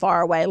platform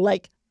far away,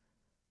 like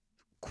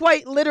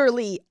quite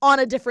literally on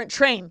a different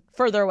train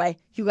further away.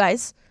 You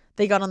guys,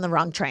 they got on the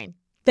wrong train.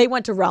 They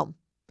went to Rome.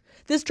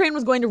 This train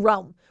was going to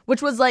Rome,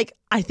 which was like,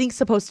 I think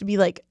supposed to be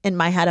like in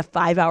my head a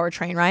 5-hour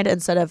train ride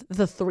instead of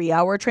the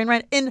 3-hour train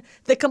ride in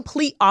the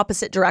complete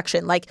opposite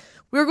direction. Like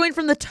we were going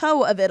from the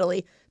toe of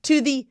Italy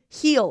to the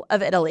heel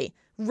of Italy.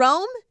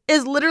 Rome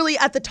is literally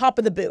at the top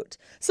of the boot.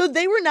 So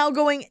they were now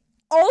going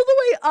all the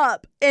way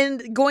up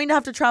and going to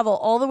have to travel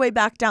all the way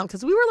back down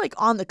because we were like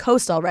on the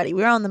coast already.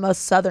 We were on the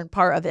most southern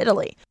part of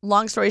Italy.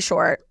 Long story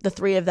short, the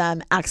 3 of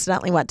them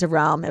accidentally went to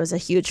Rome. It was a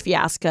huge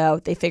fiasco.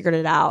 They figured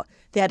it out.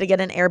 They had to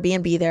get an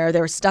Airbnb there.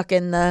 They were stuck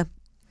in the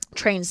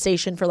train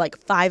station for like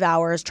 5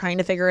 hours trying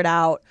to figure it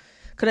out.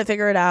 Couldn't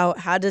figure it out.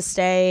 Had to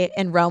stay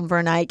in Rome for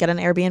a night, get an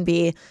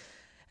Airbnb.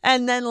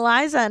 And then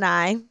Liza and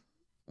I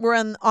were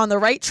on the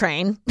right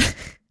train.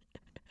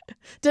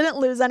 Didn't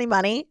lose any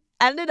money.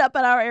 Ended up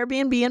at our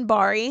Airbnb in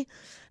Bari.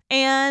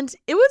 And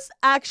it was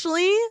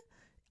actually,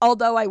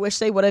 although I wish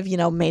they would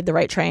have, made the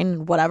right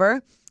train,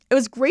 whatever. It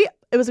was great.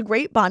 It was a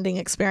great bonding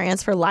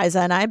experience for Liza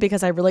and I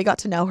because I really got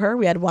to know her.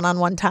 We had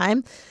one-on-one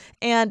time.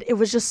 And it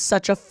was just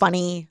such a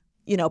funny,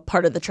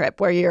 part of the trip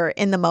where you're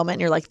in the moment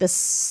and you're like, this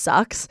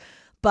sucks,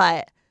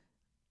 but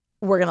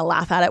we're going to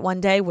laugh at it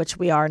one day, which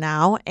we are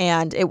now.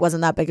 And it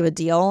wasn't that big of a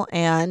deal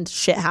and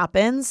shit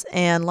happens.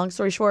 And long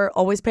story short,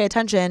 always pay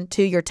attention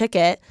to your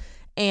ticket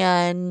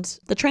and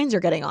the trains you're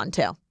getting on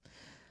too,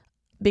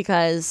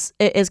 because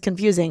it is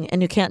confusing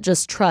and you can't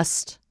just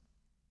trust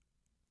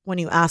when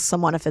you ask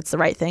someone if it's the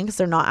right thing because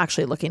they're not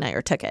actually looking at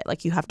your ticket.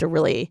 Like you have to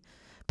really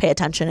pay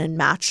attention and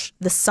match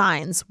the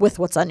signs with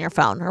what's on your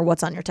phone or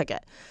what's on your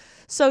ticket.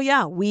 So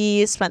yeah,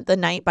 we spent the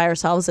night by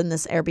ourselves in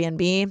this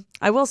Airbnb.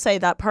 I will say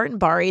that part in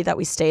Bari that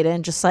we stayed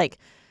in just like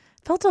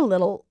felt a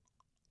little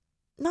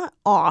not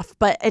off,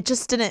 but it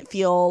just didn't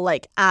feel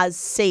like as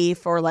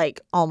safe or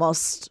like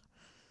almost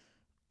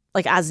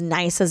like as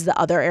nice as the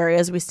other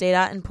areas we stayed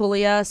at in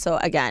Puglia. So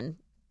again,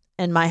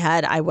 in my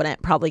head, I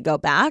wouldn't probably go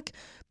back,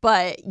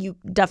 but you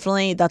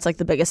definitely, that's like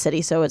the biggest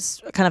city. So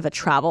it's kind of a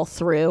travel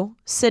through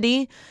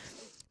city.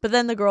 But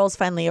then the girls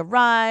finally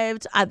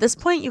arrived. At this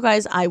point, you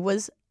guys, I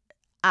was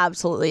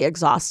absolutely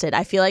exhausted.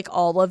 I feel like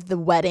all of the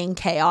wedding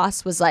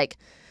chaos was like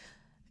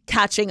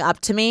catching up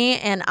to me.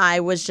 And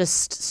I was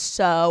just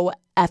so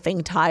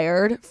effing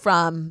tired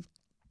from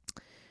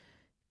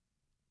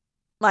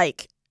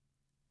like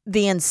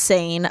the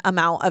insane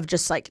amount of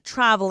just like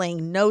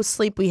traveling, no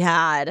sleep we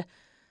had,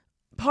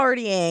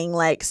 partying,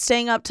 like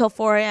staying up till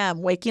 4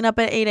 a.m., waking up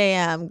at 8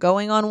 a.m.,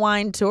 going on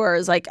wine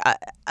tours. Like,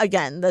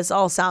 again, this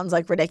all sounds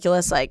like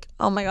ridiculous. Like,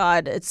 oh my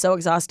God, it's so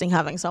exhausting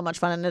having so much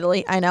fun in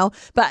Italy. I know.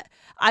 But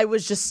I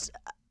was just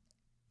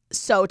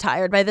so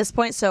tired by this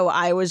point. So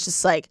I was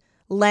just like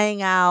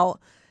laying out,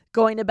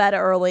 going to bed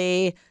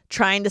early,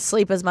 trying to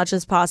sleep as much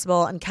as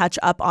possible and catch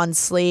up on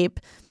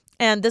sleep.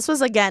 And this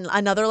was, again,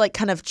 another like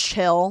kind of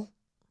chill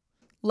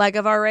leg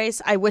of our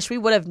race. I wish we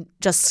would have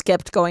just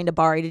skipped going to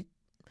Bari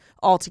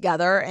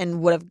altogether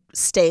and would have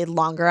stayed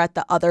longer at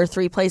the other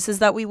 3 places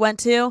that we went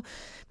to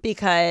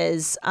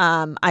because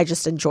I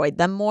just enjoyed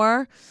them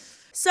more.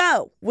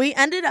 So we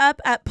ended up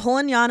at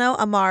Polignano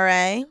a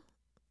Mare.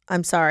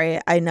 I'm sorry.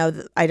 I know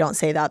that I don't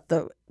say that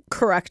the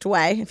correct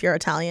way. If you're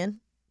Italian,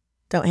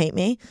 don't hate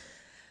me.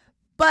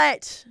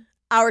 But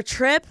our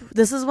trip,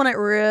 this is when it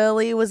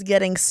really was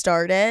getting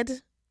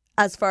started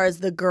as far as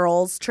the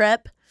girls'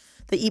 trip,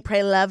 the Eat,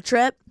 Pray, Love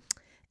trip.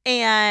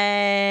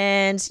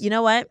 And you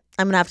know what?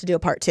 I'm going to have to do a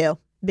part 2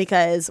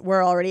 because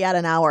we're already at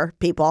an hour,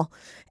 people.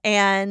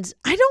 And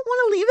I don't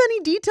want to leave any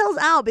details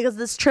out because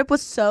this trip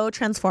was so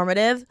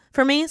transformative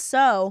for me.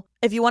 So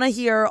if you want to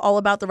hear all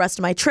about the rest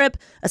of my trip,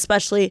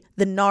 especially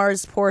the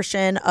NARS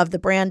portion of the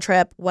brand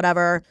trip,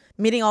 whatever,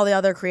 meeting all the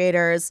other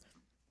creators,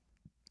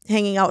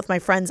 hanging out with my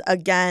friends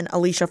again,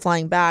 Alicia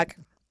flying back,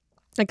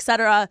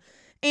 etc.,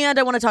 And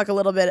I want to talk a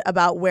little bit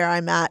about where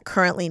I'm at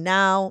currently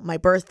now, my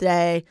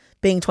birthday,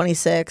 being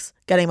 26,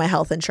 getting my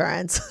health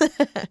insurance.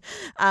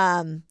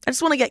 I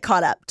just want to get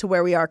caught up to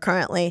where we are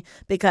currently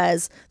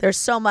because there's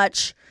so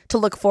much to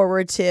look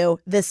forward to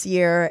this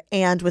year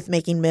and with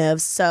making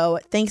moves. So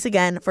thanks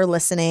again for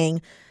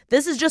listening.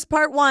 This is just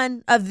part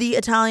one of the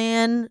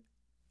Italian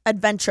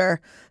adventure.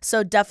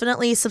 So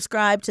definitely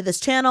subscribe to this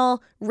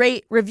channel,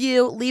 rate,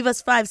 review, leave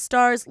us 5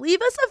 stars,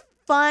 leave us a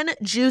fun,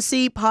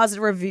 juicy,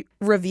 positive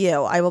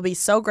review. I will be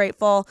so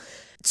grateful.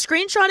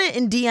 Screenshot it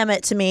and DM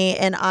it to me,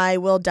 and I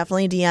will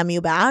definitely DM you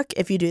back.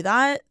 If you do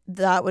that,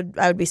 I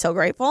would be so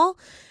grateful.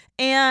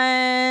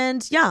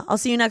 And yeah, I'll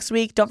see you next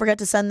week. Don't forget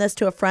to send this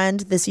to a friend,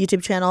 this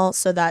YouTube channel,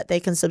 so that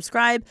they can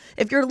subscribe.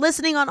 If you're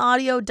listening on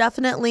audio,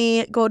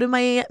 definitely go to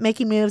my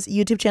Making Moves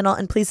YouTube channel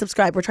and please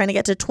subscribe. We're trying to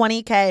get to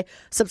 20K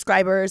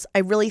subscribers. I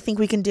really think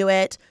we can do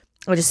it.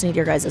 I just need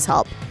your guys'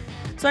 help.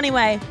 So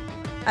anyway,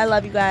 I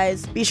love you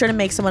guys. Be sure to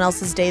make someone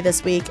else's day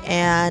this week,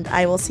 and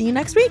I will see you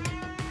next week.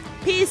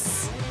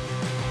 Peace.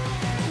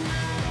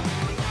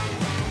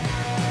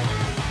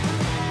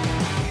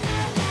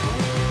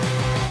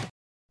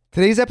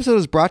 Today's episode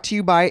is brought to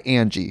you by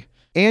Angie.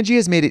 Angie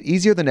has made it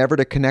easier than ever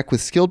to connect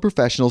with skilled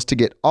professionals to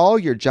get all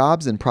your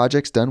jobs and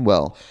projects done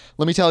well.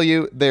 Let me tell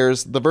you,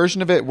 there's the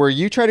version of it where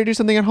you try to do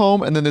something at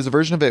home, and then there's a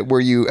version of it where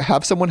you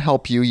have someone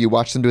help you, you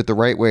watch them do it the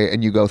right way,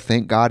 and you go,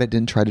 thank God I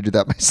didn't try to do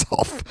that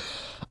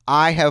myself.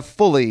 I have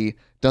fully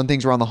done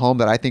things around the home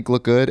that I think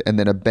look good, and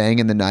then a bang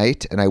in the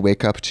night, and I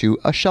wake up to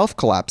a shelf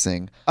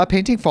collapsing, a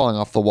painting falling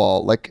off the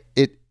wall.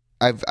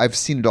 I've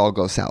seen it all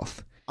go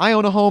south. I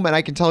own a home, and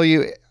I can tell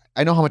you,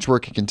 I know how much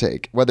work it can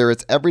take. Whether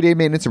it's everyday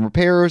maintenance and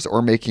repairs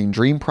or making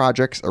dream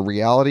projects a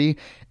reality,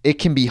 it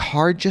can be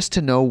hard just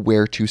to know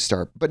where to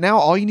start. But now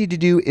all you need to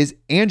do is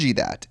Angie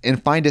that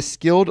and find a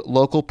skilled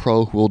local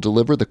pro who will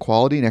deliver the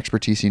quality and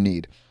expertise you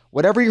need.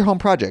 Whatever your home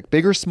project,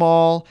 big or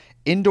small,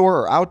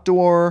 indoor or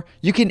outdoor,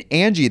 you can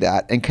Angie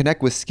that and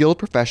connect with skilled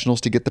professionals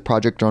to get the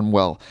project done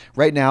well.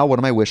 Right now, one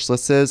of my wish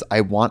lists is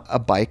I want a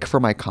bike for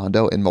my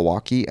condo in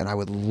Milwaukee, and I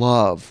would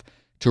love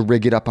to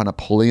rig it up on a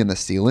pulley in the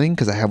ceiling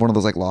because I have one of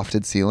those like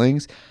lofted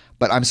ceilings,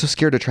 but I'm so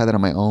scared to try that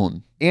on my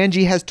own.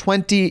 Angie has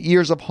 20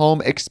 years of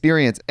home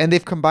experience, and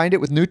they've combined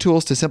it with new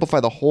tools to simplify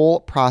the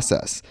whole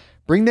process.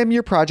 Bring them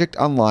your project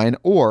online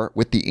or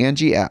with the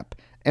Angie app.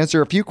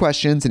 Answer a few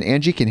questions and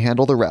Angie can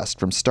handle the rest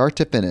from start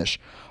to finish,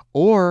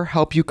 or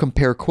help you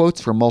compare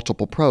quotes from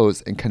multiple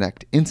pros and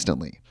connect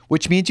instantly,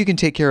 which means you can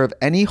take care of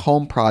any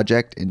home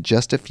project in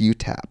just a few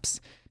taps.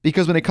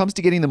 Because when it comes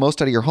to getting the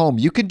most out of your home,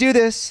 you can do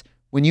this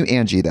when you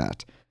Angie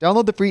that.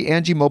 Download the free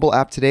Angie mobile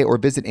app today or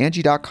visit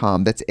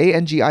Angie.com. That's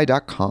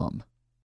ANGI.com.